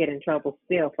 because I get in trouble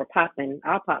still for popping.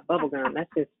 I'll pop bubble gum. That's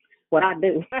just what I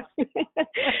do.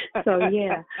 So,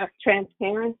 yeah,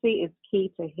 transparency is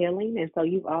key to healing, and so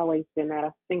you've always been that.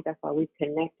 I think that's why we've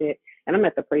connected. And I'm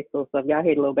at the preschool, so if y'all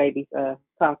hear little babies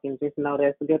talking, just know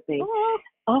that's a good thing.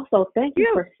 Also, thank you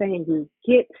for saying you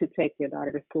get to take your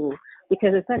daughter to school,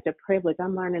 because it's such a privilege.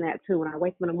 I'm learning that, too. When I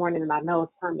wake up in the morning and I know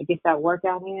it's time to get that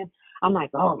workout in, I'm like,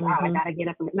 oh, wow, I got to get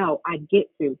up. No, I get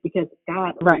to, because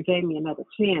God gave me another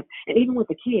chance. And even with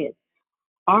the kids,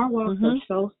 our walks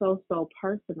are so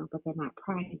personal, but they're not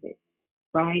private,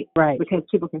 right? Right. Because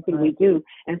people can see we do.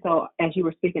 And so as you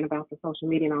were speaking about the social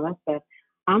media and all that stuff,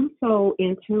 I'm so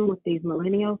in tune with these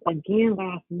millennials again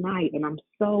last night, and I'm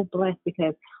so blessed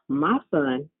because my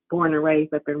son, born and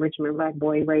raised up in Richmond, black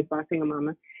boy raised by a single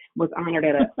mama, was honored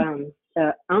at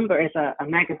Umber. It's a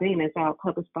magazine that's out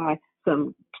published by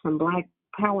some black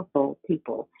powerful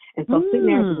people. And so sitting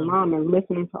there with his mom and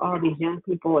listening to all these young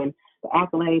people and the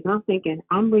accolades, and I'm thinking,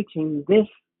 I'm reaching this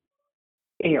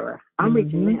era. I'm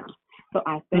reaching them. So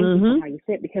I thank you for how you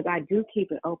said, because I do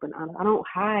keep it open. I don't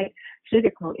hide,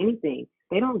 sugarcoat anything.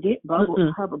 They don't get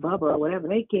Hubba Bubba or whatever.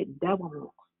 They get Doublemint.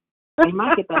 They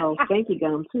might get the old stinky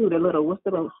gum too. The little, what's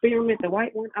the little spearmint, the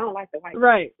white one? I don't like the white one.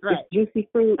 Right. It's juicy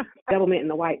fruit, Doublemint, and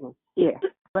the white one. Yeah.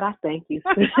 But I thank you,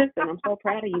 sis, and I'm so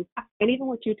proud of you. And even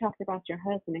what you talked about your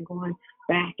husband and going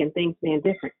back and things being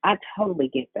different, I totally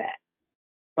get that.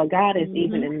 But God is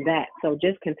even in that. So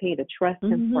just continue to trust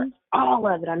him for all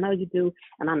of it. I know you do,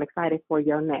 and I'm excited for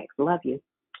your next. Love you.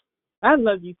 I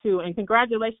love you too, and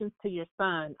congratulations to your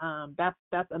son.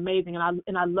 That's amazing,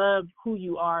 and I love who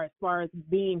you are as far as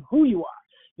being who you are.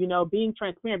 You know, being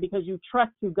transparent, because you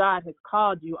trust who God has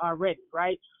called you already,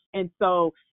 right? And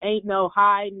so ain't no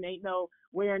hiding, ain't no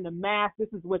wearing the mask. This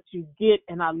is what you get,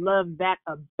 and I love that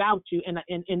about you. And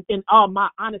in all my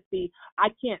honesty, I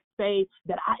can't say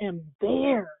that I am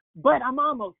there, but I'm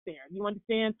almost there. You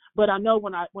understand? But I know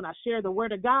when I share the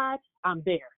word of God, I'm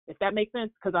there. If that makes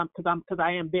sense, because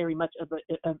I am very much of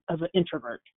an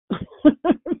introvert.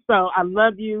 So I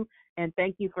love you, and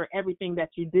thank you for everything that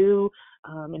you do,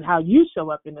 and how you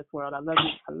show up in this world. I love you.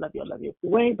 I love you. I love you.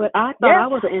 Wait, but I thought I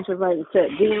was an introvert until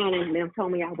Dion and them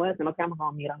told me I wasn't. Okay, I'm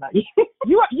on mute. I love you.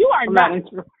 You are not.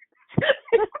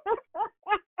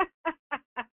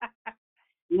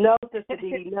 No, Sister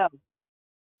Dee, no.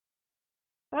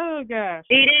 Oh gosh.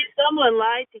 Dee, someone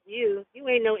lied to you. You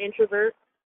ain't no introvert.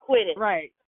 Quit it.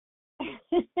 Right.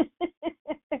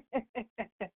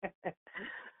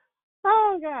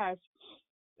 Oh gosh.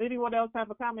 Anyone else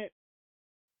have a comment?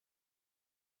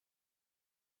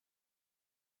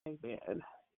 Amen.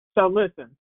 So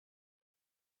listen,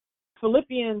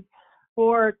 Philippians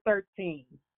 4:13.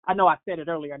 I know I said it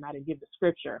earlier and I didn't give the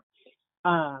scripture.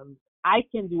 I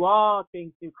can do all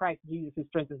things through Christ Jesus who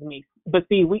strengthens me. But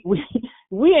see,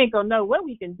 we ain't gonna know what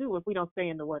we can do if we don't stay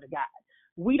in the Word of God.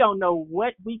 We don't know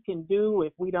what we can do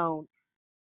if we don't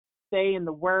stay in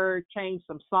the Word, change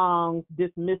some songs,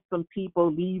 dismiss some people,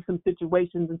 leave some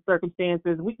situations and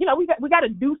circumstances. We got to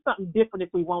do something different if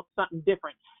we want something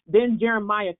different. Then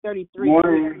Jeremiah 33.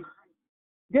 Morning.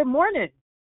 Good morning.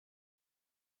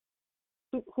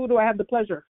 Who do I have the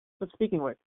pleasure of speaking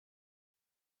with?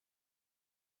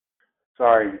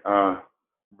 Sorry,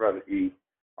 Brother E.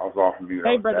 I was off mute.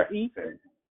 Hey, Brother E.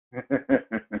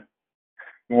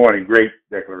 Good morning. Great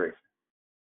declaration.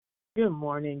 Good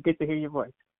morning. Good to hear your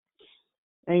voice.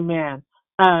 Amen.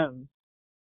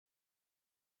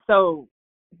 So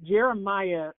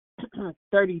Jeremiah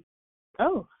 30.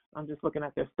 Oh, I'm just looking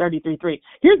at this 33:3.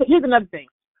 Here's another thing.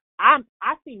 I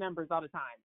see numbers all the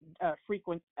time.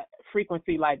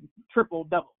 Frequency like triple,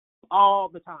 double, all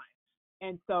the time.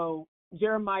 And so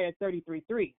Jeremiah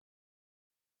 33:3.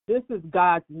 This is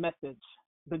God's message.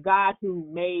 The God who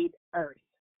made earth,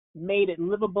 made it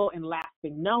livable and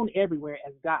lasting, known everywhere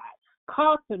as God.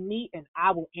 Call to me and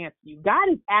I will answer you. God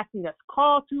is asking us,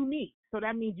 call to me. So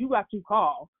that means you got to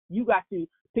call. You got to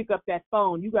pick up that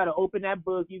phone. You got to open that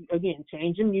book. You, again,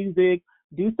 change your music,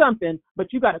 do something,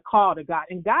 but you got to call to God.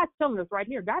 And God's telling us right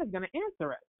here, God is going to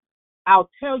answer us. I'll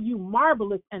tell you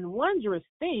marvelous and wondrous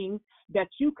things that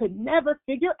you could never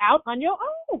figure out on your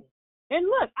own. And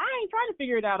look, I ain't trying to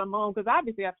figure it out on my own because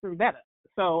obviously I screwed that up.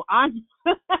 So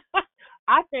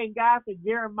I thank God for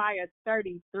Jeremiah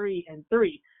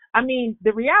 33:3. I mean,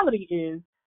 the reality is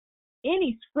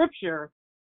any scripture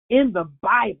in the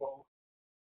Bible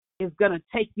is going to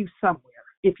take you somewhere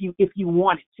if you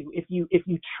want it to, if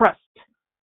you trust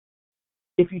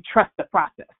the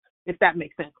process, if that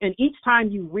makes sense. And each time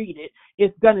you read it,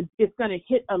 it's gonna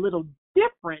hit a little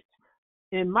different,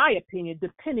 in my opinion,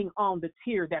 depending on the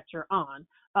tier that you're on,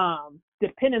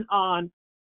 depending on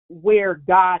where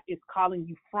God is calling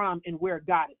you from and where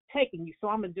God is taking you. So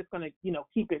I'm just going to,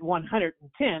 keep it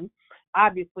 110.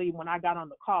 Obviously, when I got on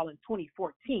the call in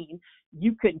 2014,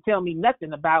 you couldn't tell me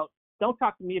nothing about, don't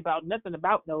talk to me about nothing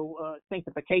about no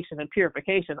sanctification and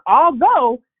purification.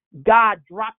 Although God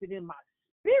dropped it in my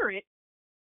spirit,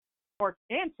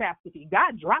 and chastity,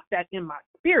 God dropped that in my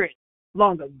spirit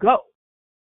long ago,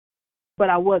 but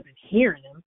I wasn't hearing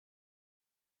him.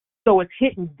 So it's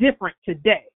hitting different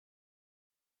today.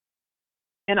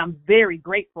 And I'm very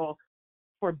grateful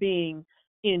for being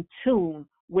in tune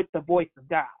with the voice of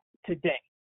God today,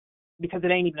 because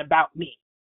it ain't even about me.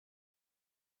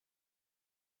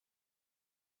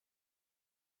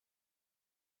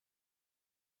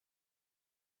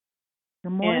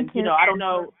 Good morning. And, I don't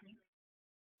know.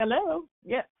 Hello.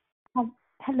 Yes.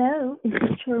 Hello. This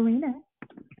is Torina.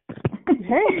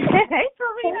 Hey,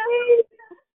 Torina.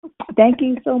 Thank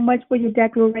you so much for your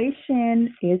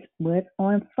declaration. It was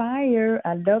on fire.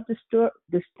 I love the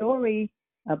story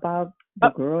about the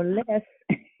girl Les.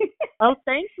 Oh,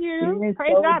 thank you.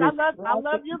 Praise so God. I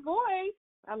love your voice.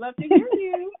 I love to hear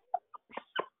you.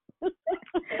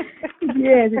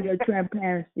 Yes, and your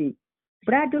transparency.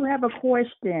 But I do have a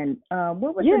question.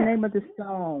 What was the name of the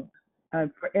song?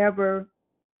 Forever.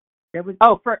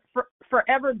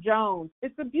 Forever Jones.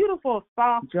 It's a beautiful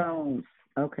song. Jones.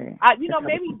 Okay.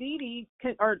 Maybe Dee Dee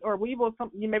can, or we will.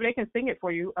 Maybe they can sing it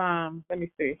for you. Let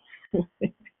me see.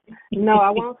 No,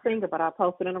 I won't sing it, but I'll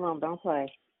post it in the room. Don't play.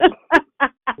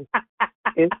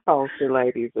 It's posted,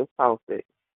 ladies. It's posted.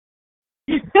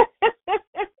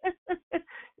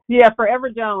 Yeah, Forever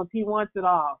Jones. He wants it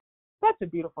all. Such a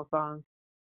beautiful song.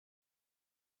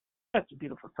 Such a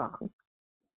beautiful song.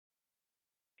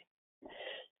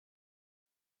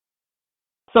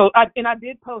 So, I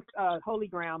did post Holy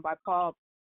Ground by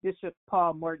Bishop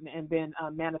Paul Morton, and then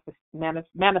Manifest.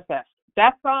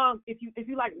 That song, if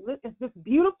you like, it's just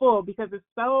beautiful because it's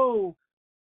so.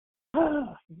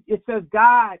 It says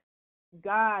God,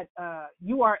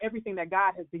 you are everything that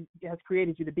God has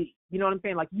created you to be. You know what I'm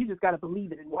saying? Like, you just got to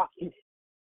believe it and walk in it.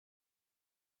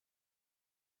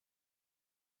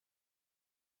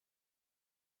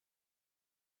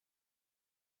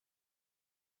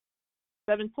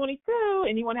 $722.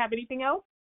 Anyone have anything else?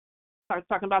 Start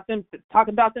talking about them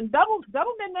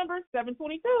doublemint numbers.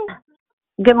 $722.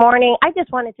 Good morning. I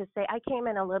just wanted to say I came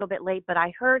in a little bit late, but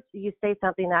I heard you say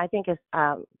something that I think is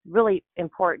really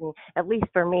important, at least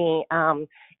for me,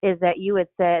 is that you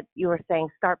were saying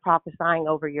start prophesying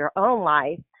over your own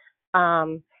life.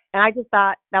 And I just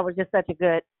thought that was just such a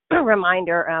good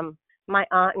reminder. My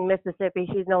aunt in Mississippi,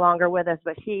 she's no longer with us,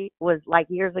 but she was like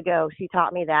years ago, she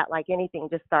taught me that, like anything,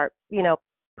 just start,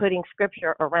 putting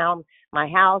scripture around my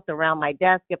house, around my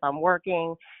desk if I'm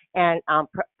working, and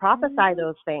prophesy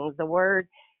those things. The word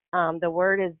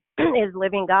is is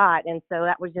living God, and so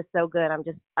that was just so good.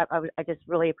 I just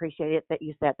really appreciate it that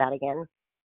you said that again.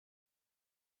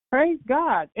 Praise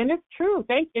God. And it's true.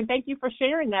 Thank you for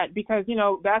sharing that, because,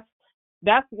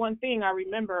 that's one thing I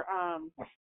remember.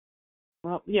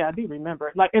 Well, yeah, I do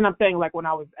remember. Like, and I'm saying, like, when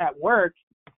I was at work,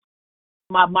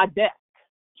 my desk.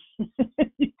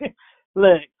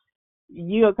 Look,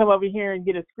 you'll come over here and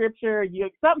get a scripture,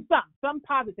 something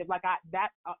positive like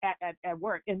at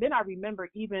work. And then I remember,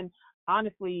 even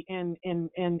honestly, in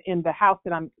the house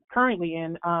that I'm currently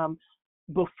in,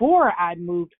 before I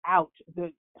moved out,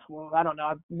 I don't know,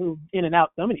 I've moved in and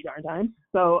out so many darn times.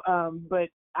 So, but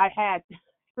I had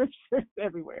scriptures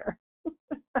everywhere.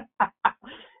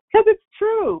 Because it's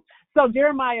true. So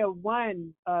Jeremiah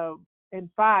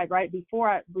 1:5, right? Before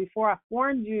I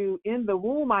formed you in the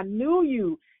womb, I knew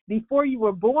you. Before you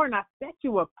were born, I set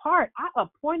you apart. I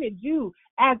appointed you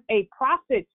as a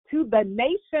prophet to the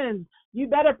nations. You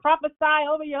better prophesy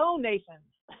over your own nations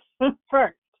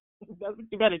first. That's what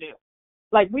you better do.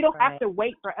 Like, we don't have to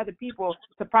wait for other people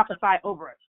to prophesy over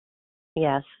us.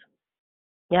 Yes.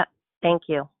 Yep. Thank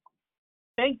you.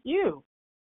 Thank you.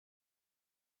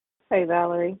 Hey,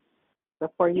 Valerie,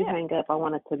 before you hang up, I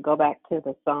wanted to go back to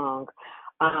the song,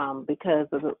 because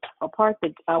of a part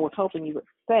that I was hoping you would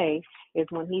say is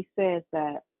when he says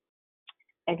that,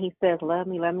 and he says, love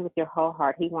me with your whole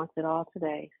heart. He wants it all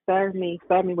today. Serve me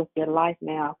with your life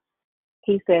now.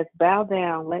 He says, bow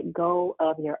down, let go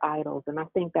of your idols. And I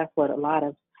think that's what a lot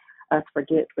of us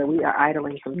forget, that we are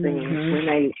idling some things. We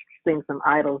may sing some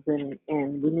idols, and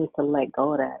we need to let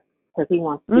go of that, because he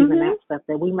wants even that stuff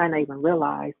that we might not even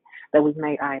realize that we've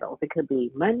made idols. It could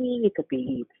be money, it could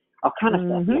be all kind of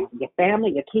stuff. Yeah. Your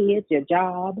family, your kids, your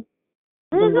job,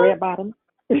 the red bottoms.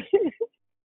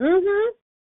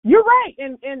 You're right,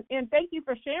 and thank you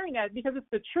for sharing that, because it's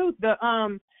the truth. That's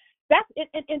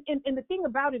and the thing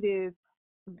about it is,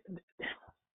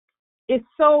 it's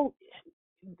so,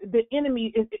 the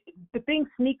enemy the things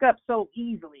sneak up so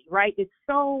easily, right? It's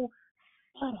so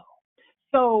subtle.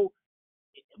 So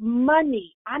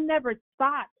money, I never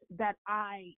thought that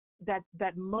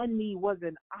that money was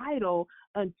an idol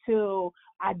until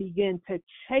I began to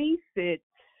chase it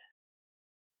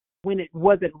when it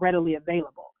wasn't readily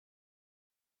available,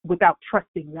 without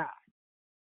trusting God.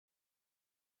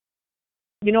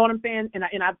 You know what I'm saying?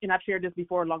 And I've shared this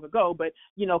before long ago, but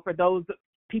for those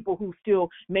people who still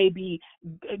may be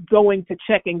going to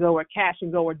check and go or cash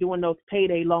and go or doing those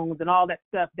payday loans and all that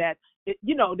stuff, that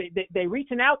they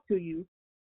reaching out to you,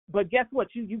 but guess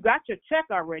what? You got your check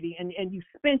already, and you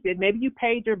spent it. Maybe you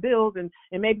paid your bills, and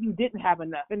maybe you didn't have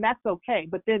enough, and that's okay.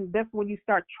 But then that's when you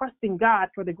start trusting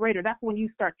God for the greater. That's when you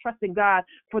start trusting God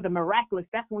for the miraculous.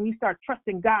 That's when you start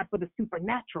trusting God for the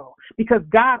supernatural, because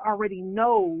God already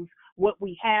knows what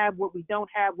we have, what we don't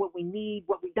have, what we need,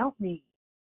 what we don't need.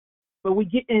 But we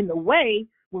get in the way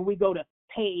when we go to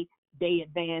pay day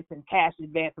advance and cash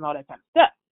advance and all that kind of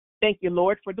stuff. Thank you,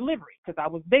 Lord, for delivery, because I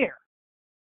was there,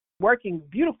 working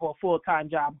beautiful full-time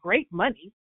job, great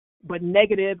money, but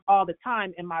negative all the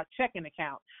time in my checking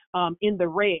account, in the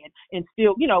red, and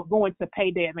still, going to pay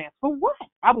day advance. For what?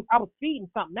 I was feeding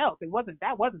something else.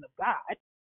 That wasn't of God.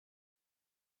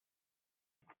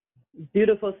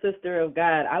 Beautiful sister of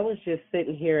God, I was just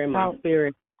sitting here in my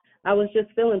spirit. I was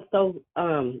just feeling so,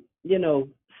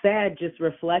 sad, just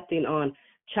reflecting on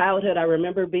childhood. I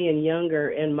remember being younger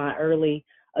in my early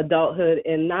adulthood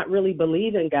and not really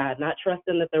believing God, not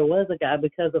trusting that there was a God,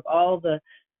 because of all the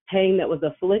pain that was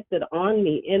afflicted on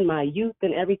me in my youth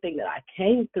and everything that I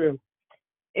came through.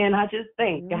 And I just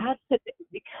thank God today,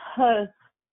 because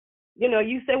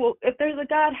you say, well, if there's a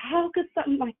God, how could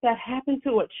something like that happen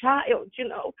to a child?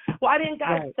 Why didn't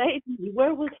God save me?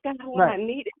 Where was God when I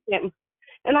needed him?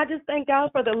 And I just thank God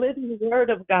for the living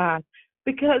word of God,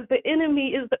 because the enemy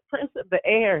is the prince of the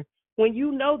air. When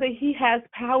you know that he has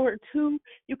power too,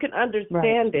 you can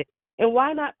understand it. And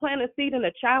why not plant a seed in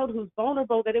a child who's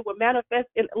vulnerable, that it will manifest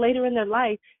later in their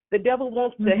life? The devil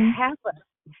wants to have us.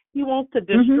 He wants to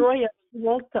destroy us. He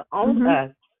wants to own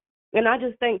us. And I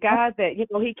just thank God that,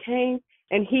 he came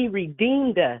and he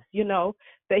redeemed us,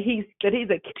 that he's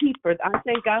a keeper. I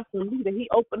thank God for me that he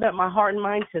opened up my heart and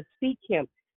mind to seek him,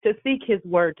 to seek his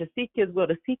word, to seek his will,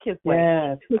 to seek his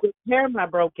way, to repair my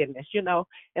brokenness,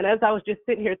 And as I was just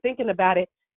sitting here thinking about it,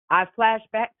 I flashed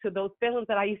back to those feelings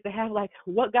that I used to have, like,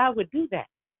 what God would do that?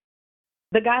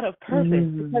 The God of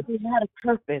purpose, because he had a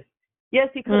purpose. Yes,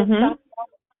 he could have stopped,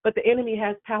 but the enemy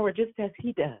has power just as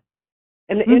he does.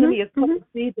 And the enemy is putting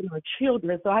seeds in our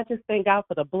children. So I just thank God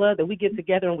for the blood that we get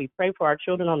together and we pray for our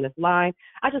children on this line.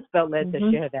 I just felt led to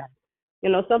share that. You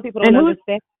know, some people don't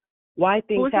understand why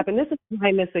things happen. This is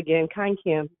kindness again, Kind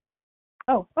Kim.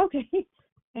 Oh, okay.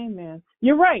 Amen.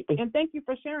 You're right. And thank you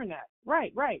for sharing that.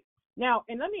 Right. Now,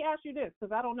 and let me ask you this,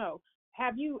 because I don't know.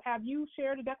 Have you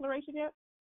shared a declaration yet?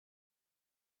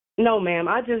 No, ma'am.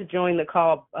 I just joined the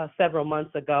call several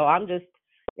months ago. I'm just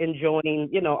enjoying,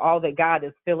 you know, all that God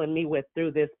is filling me with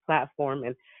through this platform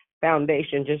and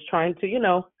foundation, just trying to, you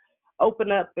know,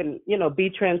 open up and, you know, be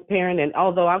transparent. And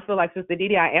although I feel like Sister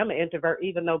Dee, I am an introvert,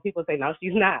 even though people say, no,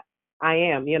 she's not. I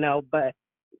am, you know, but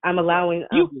I'm allowing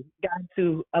God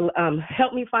to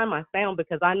help me find my sound,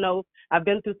 because I know I've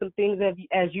been through some things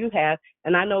as you have,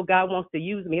 and I know God wants to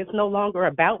use me. It's no longer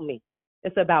about me.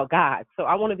 It's about God. So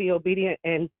I want to be obedient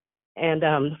and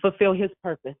fulfill his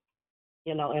purpose,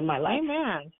 you know, in my life.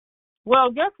 Amen.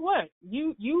 Well, guess what?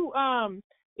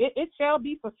 It shall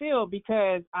be fulfilled,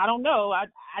 because I don't know. I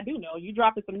do know you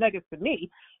dropping some nuggets to me,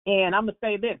 and I'm gonna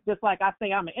say this. Just like I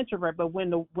say, I'm an introvert, but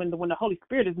when the Holy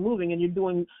Spirit is moving and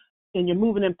you're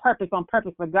moving in purpose on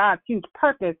purpose for God's huge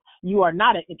purpose, you are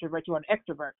not an introvert. You are an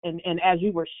extrovert. And as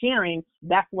you were sharing,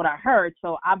 that's what I heard.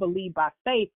 So I believe by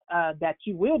faith that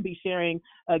you will be sharing,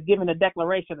 giving a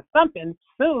declaration of something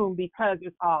soon, because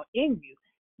it's all in you.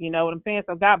 You know what I'm saying?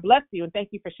 So God bless you, and thank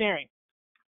you for sharing.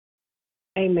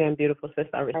 Amen, beautiful sis.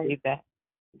 I received that.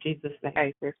 In Jesus' name.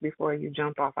 Hey, sis, before you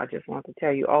jump off, I just want to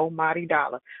tell you, Almighty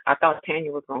Dollar. I thought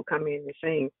Tanya was going to come in and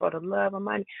sing For the Love of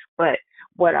Money. But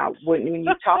when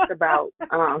you talked about,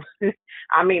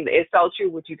 I mean, it's so true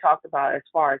what you talked about as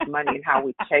far as money and how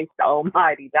we chase the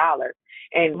almighty dollar.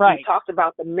 And you talked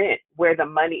about the mint, where the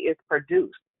money is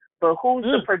produced. But who's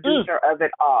the producer of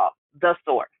it all? The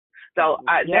source. So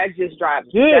that just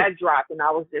dropped. That dropped, and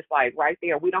I was just like, right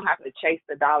there. We don't have to chase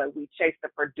the dollar. We chase the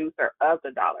producer of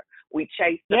the dollar. We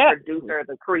chase the producer,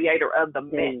 the creator of the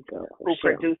mint, who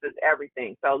produces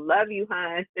everything. So love you,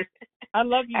 hon. I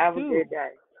love you Have too. a good day.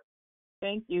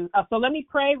 Thank you. So let me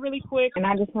pray really quick. And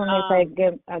I just want to say,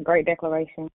 give a great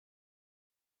declaration.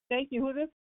 Thank you. Who is this?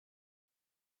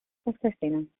 It's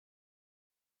Christina.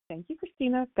 Thank you,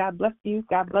 Christina. God bless you.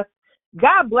 God bless.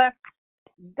 God bless.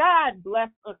 God bless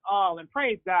us all, and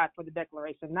praise God for the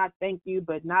declaration. Not thank you,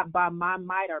 but not by my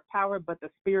might or power, but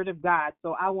the Spirit of God.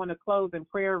 So I want to close in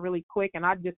prayer really quick, and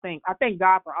I thank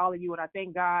God for all of you, and I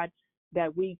thank God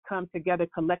that we come together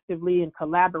collectively and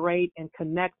collaborate and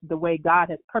connect the way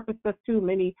God has purposed us to,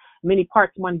 many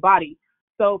parts, one body.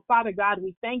 So, Father God,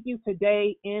 we thank you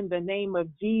today in the name of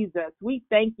Jesus. We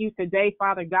thank you today,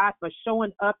 Father God, for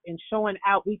showing up and showing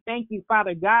out. We thank you,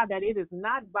 Father God, that it is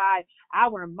not by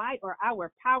our might or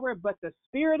our power, but the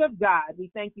Spirit of God. We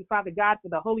thank you, Father God, for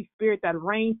the Holy Spirit that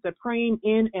reigns supreme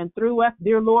in and through us,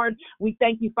 dear Lord. We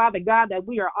thank you, Father God, that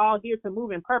we are all here to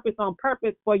move in purpose on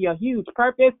purpose for your huge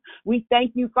purpose. We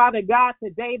thank you, Father God,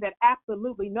 today that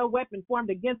absolutely no weapon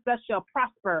formed against us shall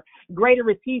prosper. Greater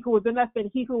is he who is in us than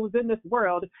he who is in this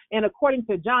world. And according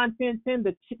to John 10:10,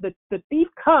 the thief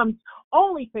comes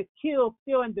only to kill,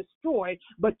 steal, and destroy,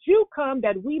 but you come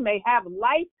that we may have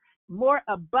life more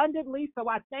abundantly. So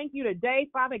I thank you today,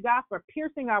 Father God, for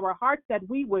piercing our hearts, that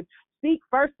we would seek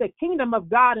first the kingdom of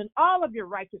God and all of your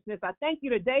righteousness. I thank you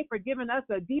today for giving us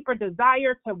a deeper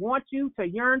desire to want you, to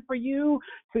yearn for you,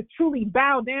 to truly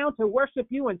bow down, to worship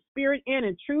you in spirit and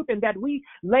in truth, and that we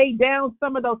lay down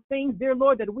some of those things, dear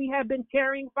Lord, that we have been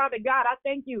carrying. Father God, I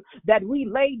thank you that we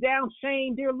lay down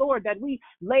shame, dear Lord, that we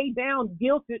lay down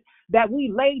guilt, that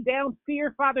we lay down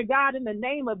fear, Father God, in the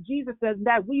name of Jesus, and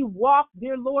that we walk,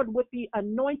 dear Lord, with the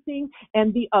anointing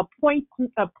and the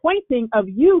appointing of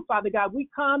you, Father God. We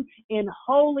come in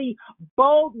holy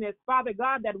boldness, Father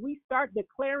God, that we start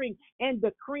declaring and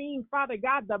decreeing, Father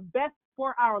God, the best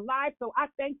for our lives. So I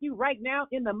thank you right now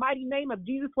in the mighty name of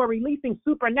Jesus for releasing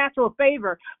supernatural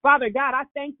favor. Father God, I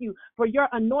thank you for your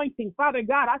anointing. Father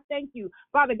God, I thank you,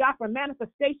 Father God, for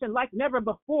manifestation like never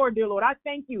before, dear Lord. I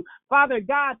thank you, Father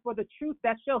God, for the truth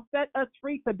that shall set us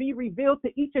free to be revealed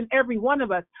to each and every one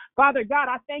of us. Father God,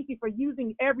 I thank you for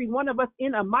using every one of us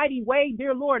in a mighty way,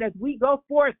 dear Lord, as we go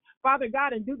forth, Father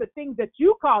God, and do the things that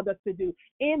you called us to do.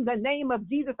 In the name of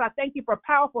Jesus, I thank you for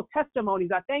powerful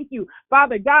testimonies. I thank you,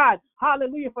 Father God,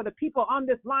 hallelujah, for the people on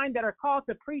this line that are called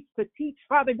to preach, to teach,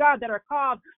 Father God, that are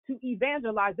called to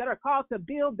evangelize, that are called to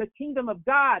build the kingdom of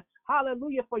God.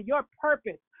 Hallelujah, for your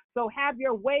purpose. So have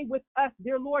your way with us,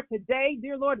 dear Lord, today.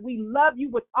 Dear Lord, we love you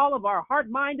with all of our heart,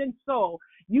 mind, and soul.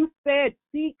 You said,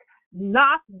 seek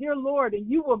Knock, dear Lord, and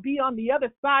you will be on the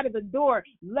other side of the door.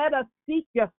 Let us seek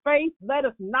your face. Let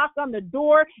us knock on the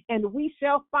door, and we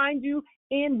shall find you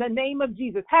in the name of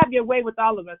Jesus. Have your way with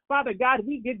all of us. Father God,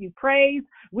 we give you praise,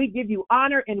 we give you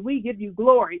honor, and we give you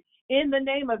glory. In the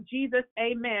name of Jesus,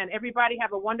 amen. Everybody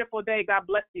have a wonderful day. God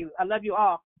bless you. I love you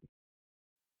all.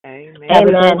 Amen.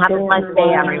 Amen. Have a blessed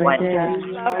day, everyone.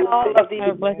 Love all of you.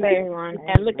 Have a blessed day, everyone.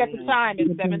 And look at the time.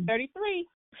 It's 7:33.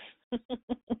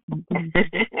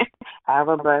 Have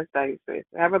a blessed day, sis.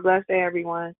 Have a blessed day,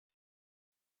 everyone.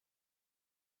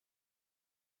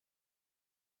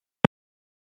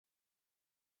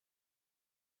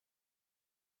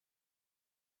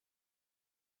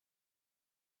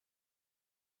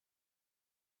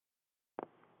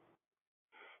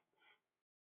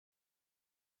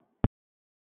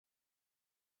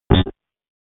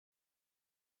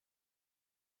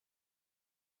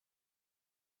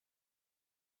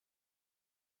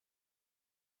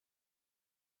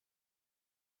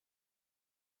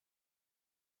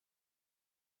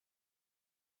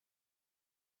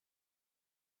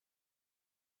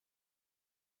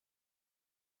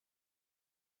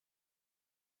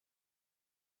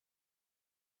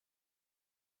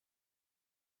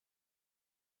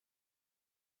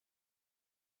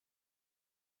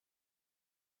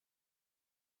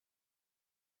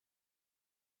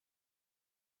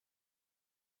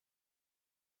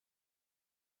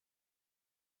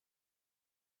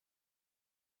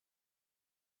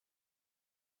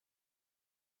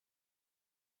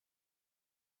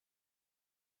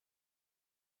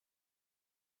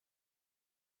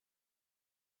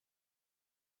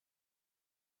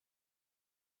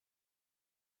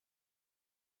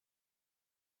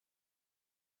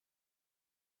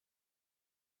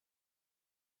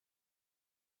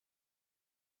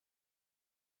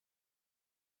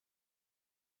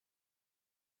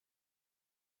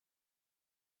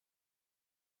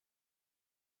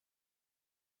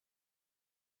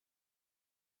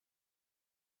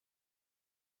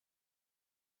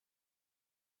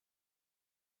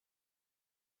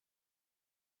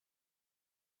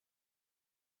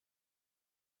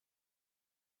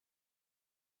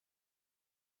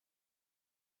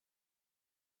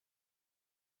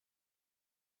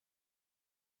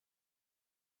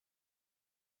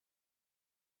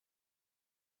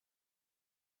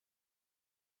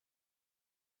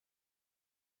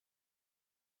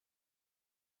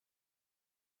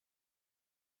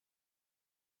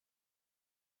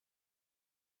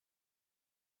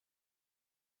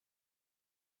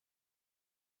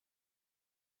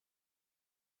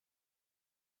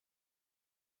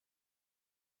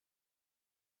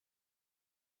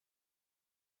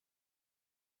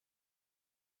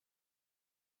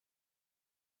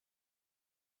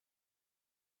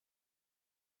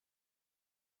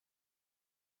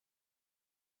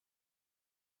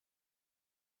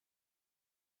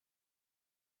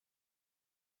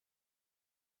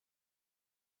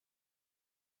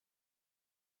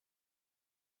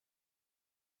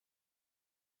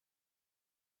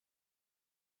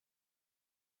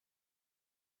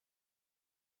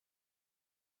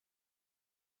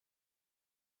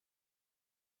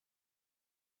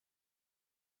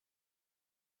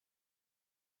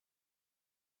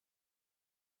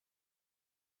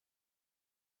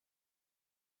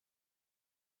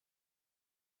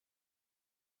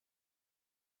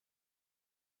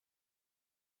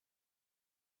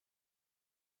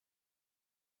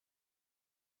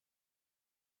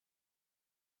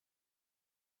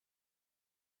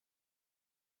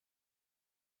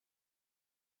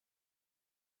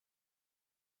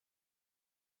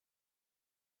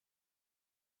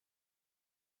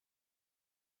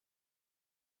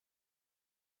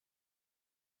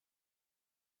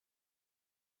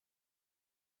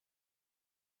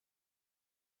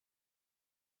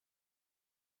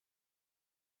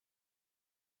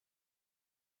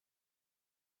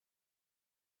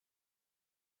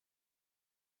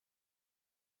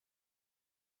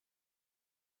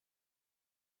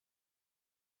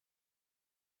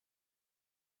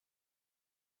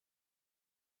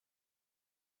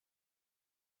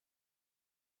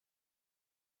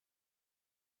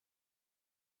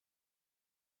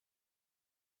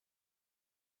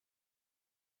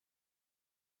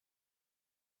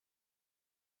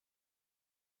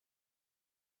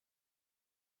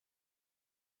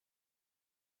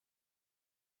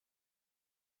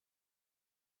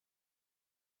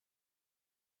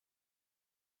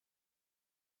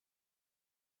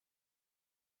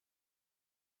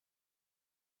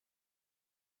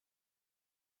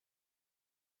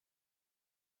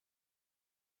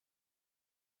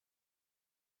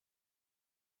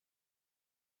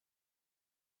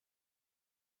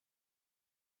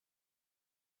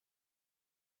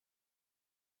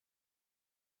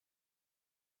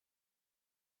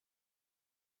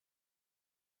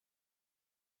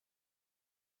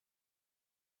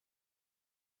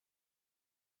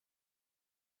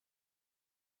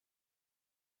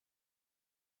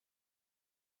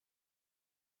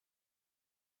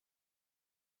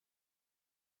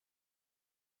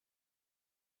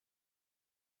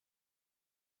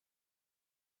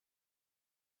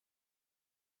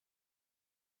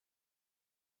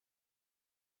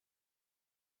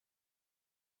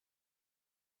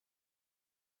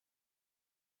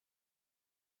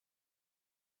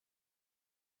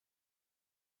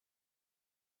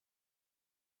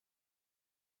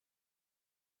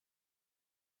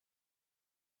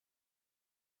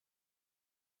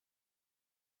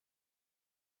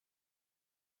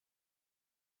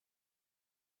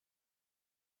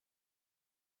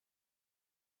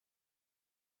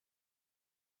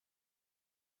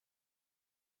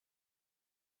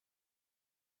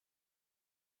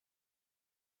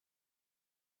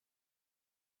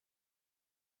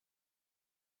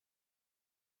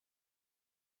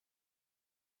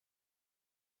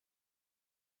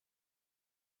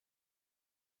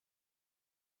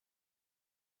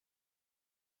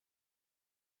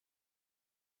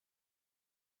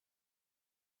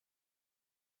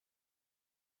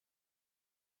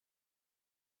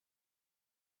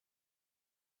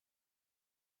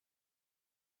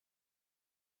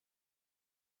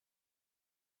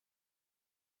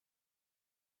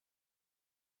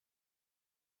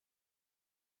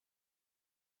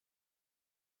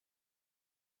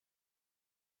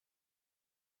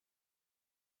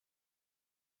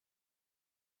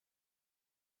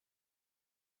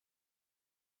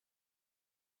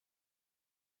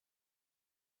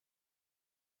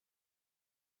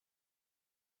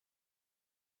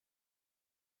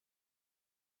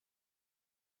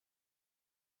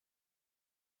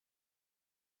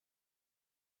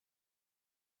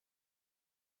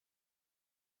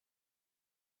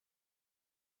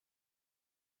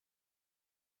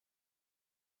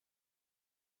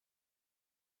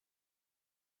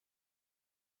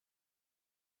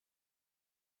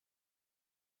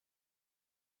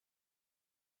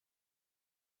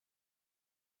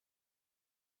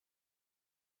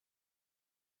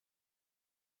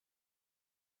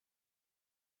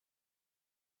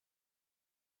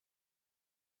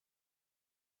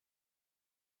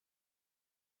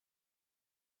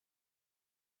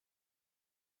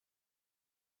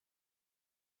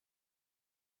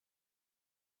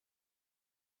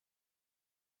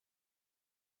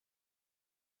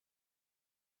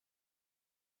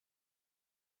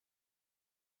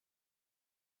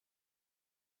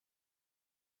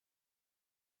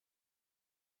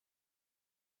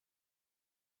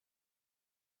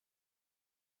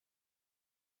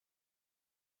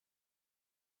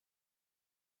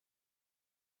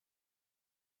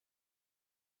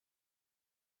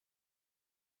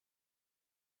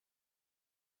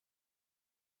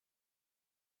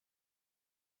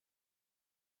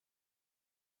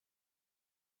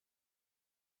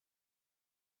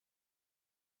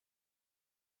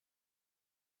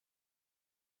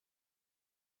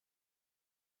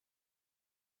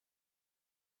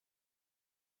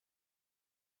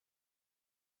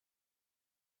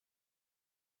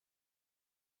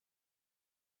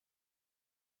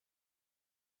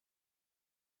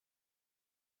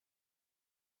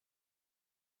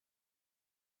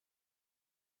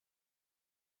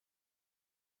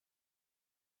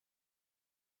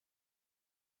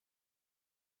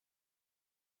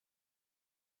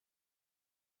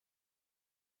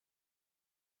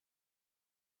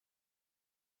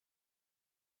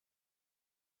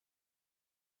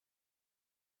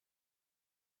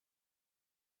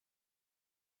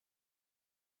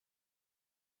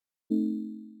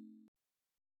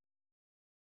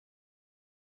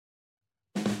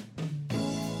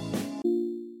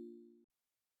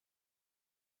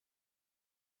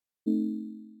 Giving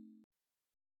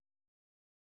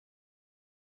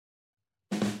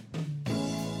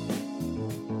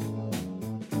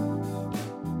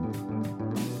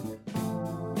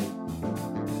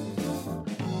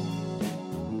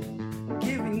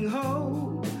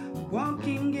hope,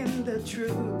 walking in the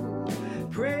truth,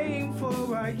 praying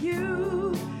for our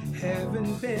youth,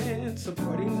 having been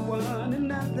supporting one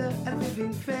another. A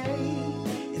living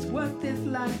faith is what this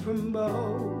life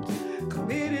promotes.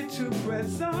 Committed to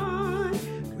press on,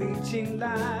 reaching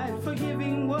life,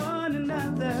 forgiving one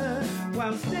another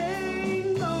while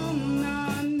staying on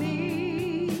our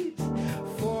knees.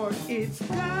 For it's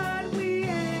God we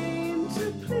aim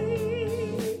to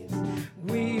please.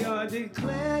 We are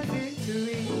declared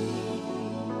victory.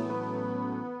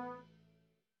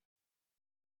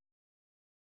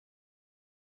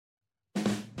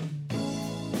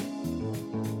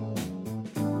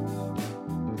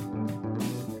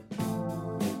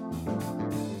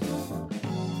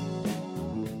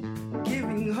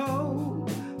 Giving hope,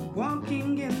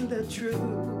 walking in the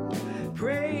truth,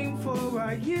 praying for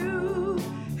our youth,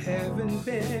 having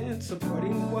been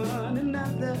supporting one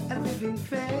another. A living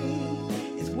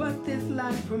faith is what this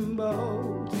life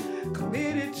promotes.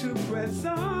 Committed to press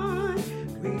on,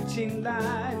 reaching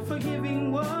life,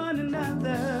 forgiving one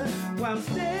another while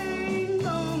staying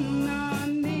on our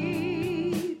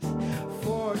knees.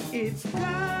 For it's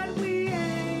God we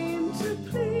aim to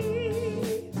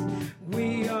please.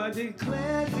 We are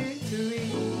declared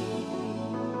victory.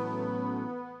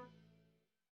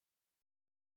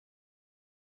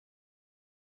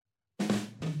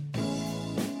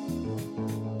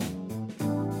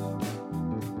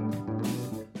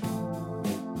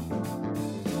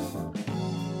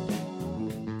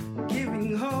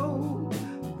 Giving hope,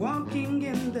 walking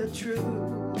in the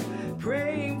truth,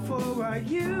 praying for our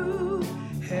youth,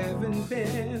 having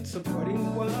been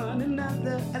supporting one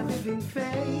another. A living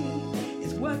faith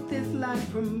is what this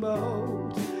life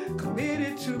promotes.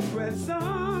 Committed to press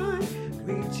on,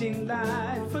 reaching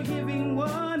life, forgiving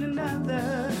one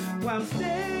another while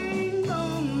staying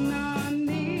on our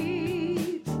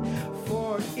knees.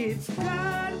 For it's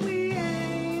God we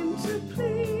aim to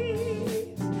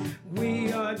please.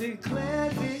 We are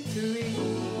declared victory.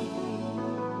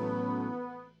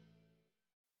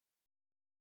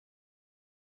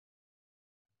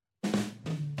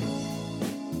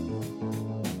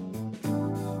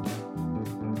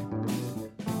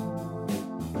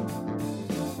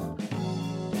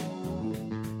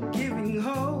 Giving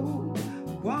hope,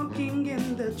 walking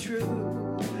in the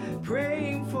truth,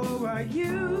 praying for our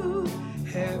youth,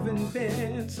 having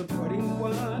been supporting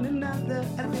one another.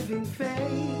 A living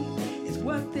faith is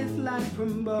what this life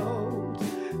promotes.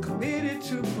 Committed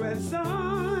to press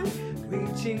on,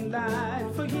 reaching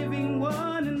life, forgiving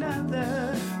one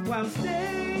another while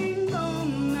staying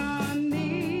on our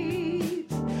knees.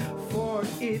 For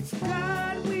it's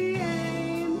God we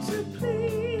aim to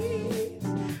please.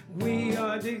 We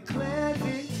are declared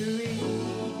victory.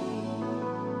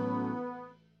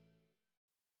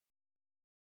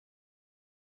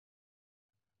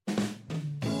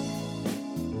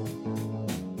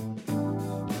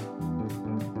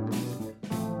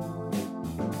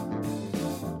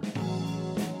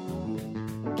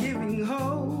 Giving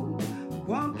hope,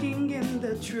 walking in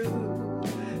the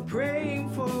truth,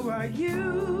 praying for our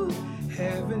youth,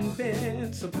 having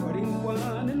been supporting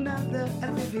one another.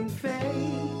 A living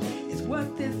faith is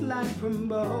what this life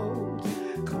promotes.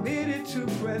 Committed to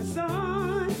press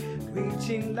on,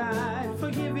 reaching life,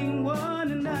 forgiving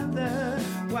one another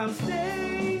while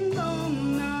staying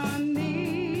on our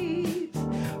knees.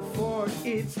 For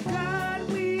it's God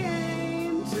we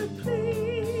aim to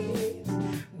please.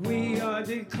 We are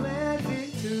declared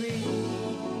victory.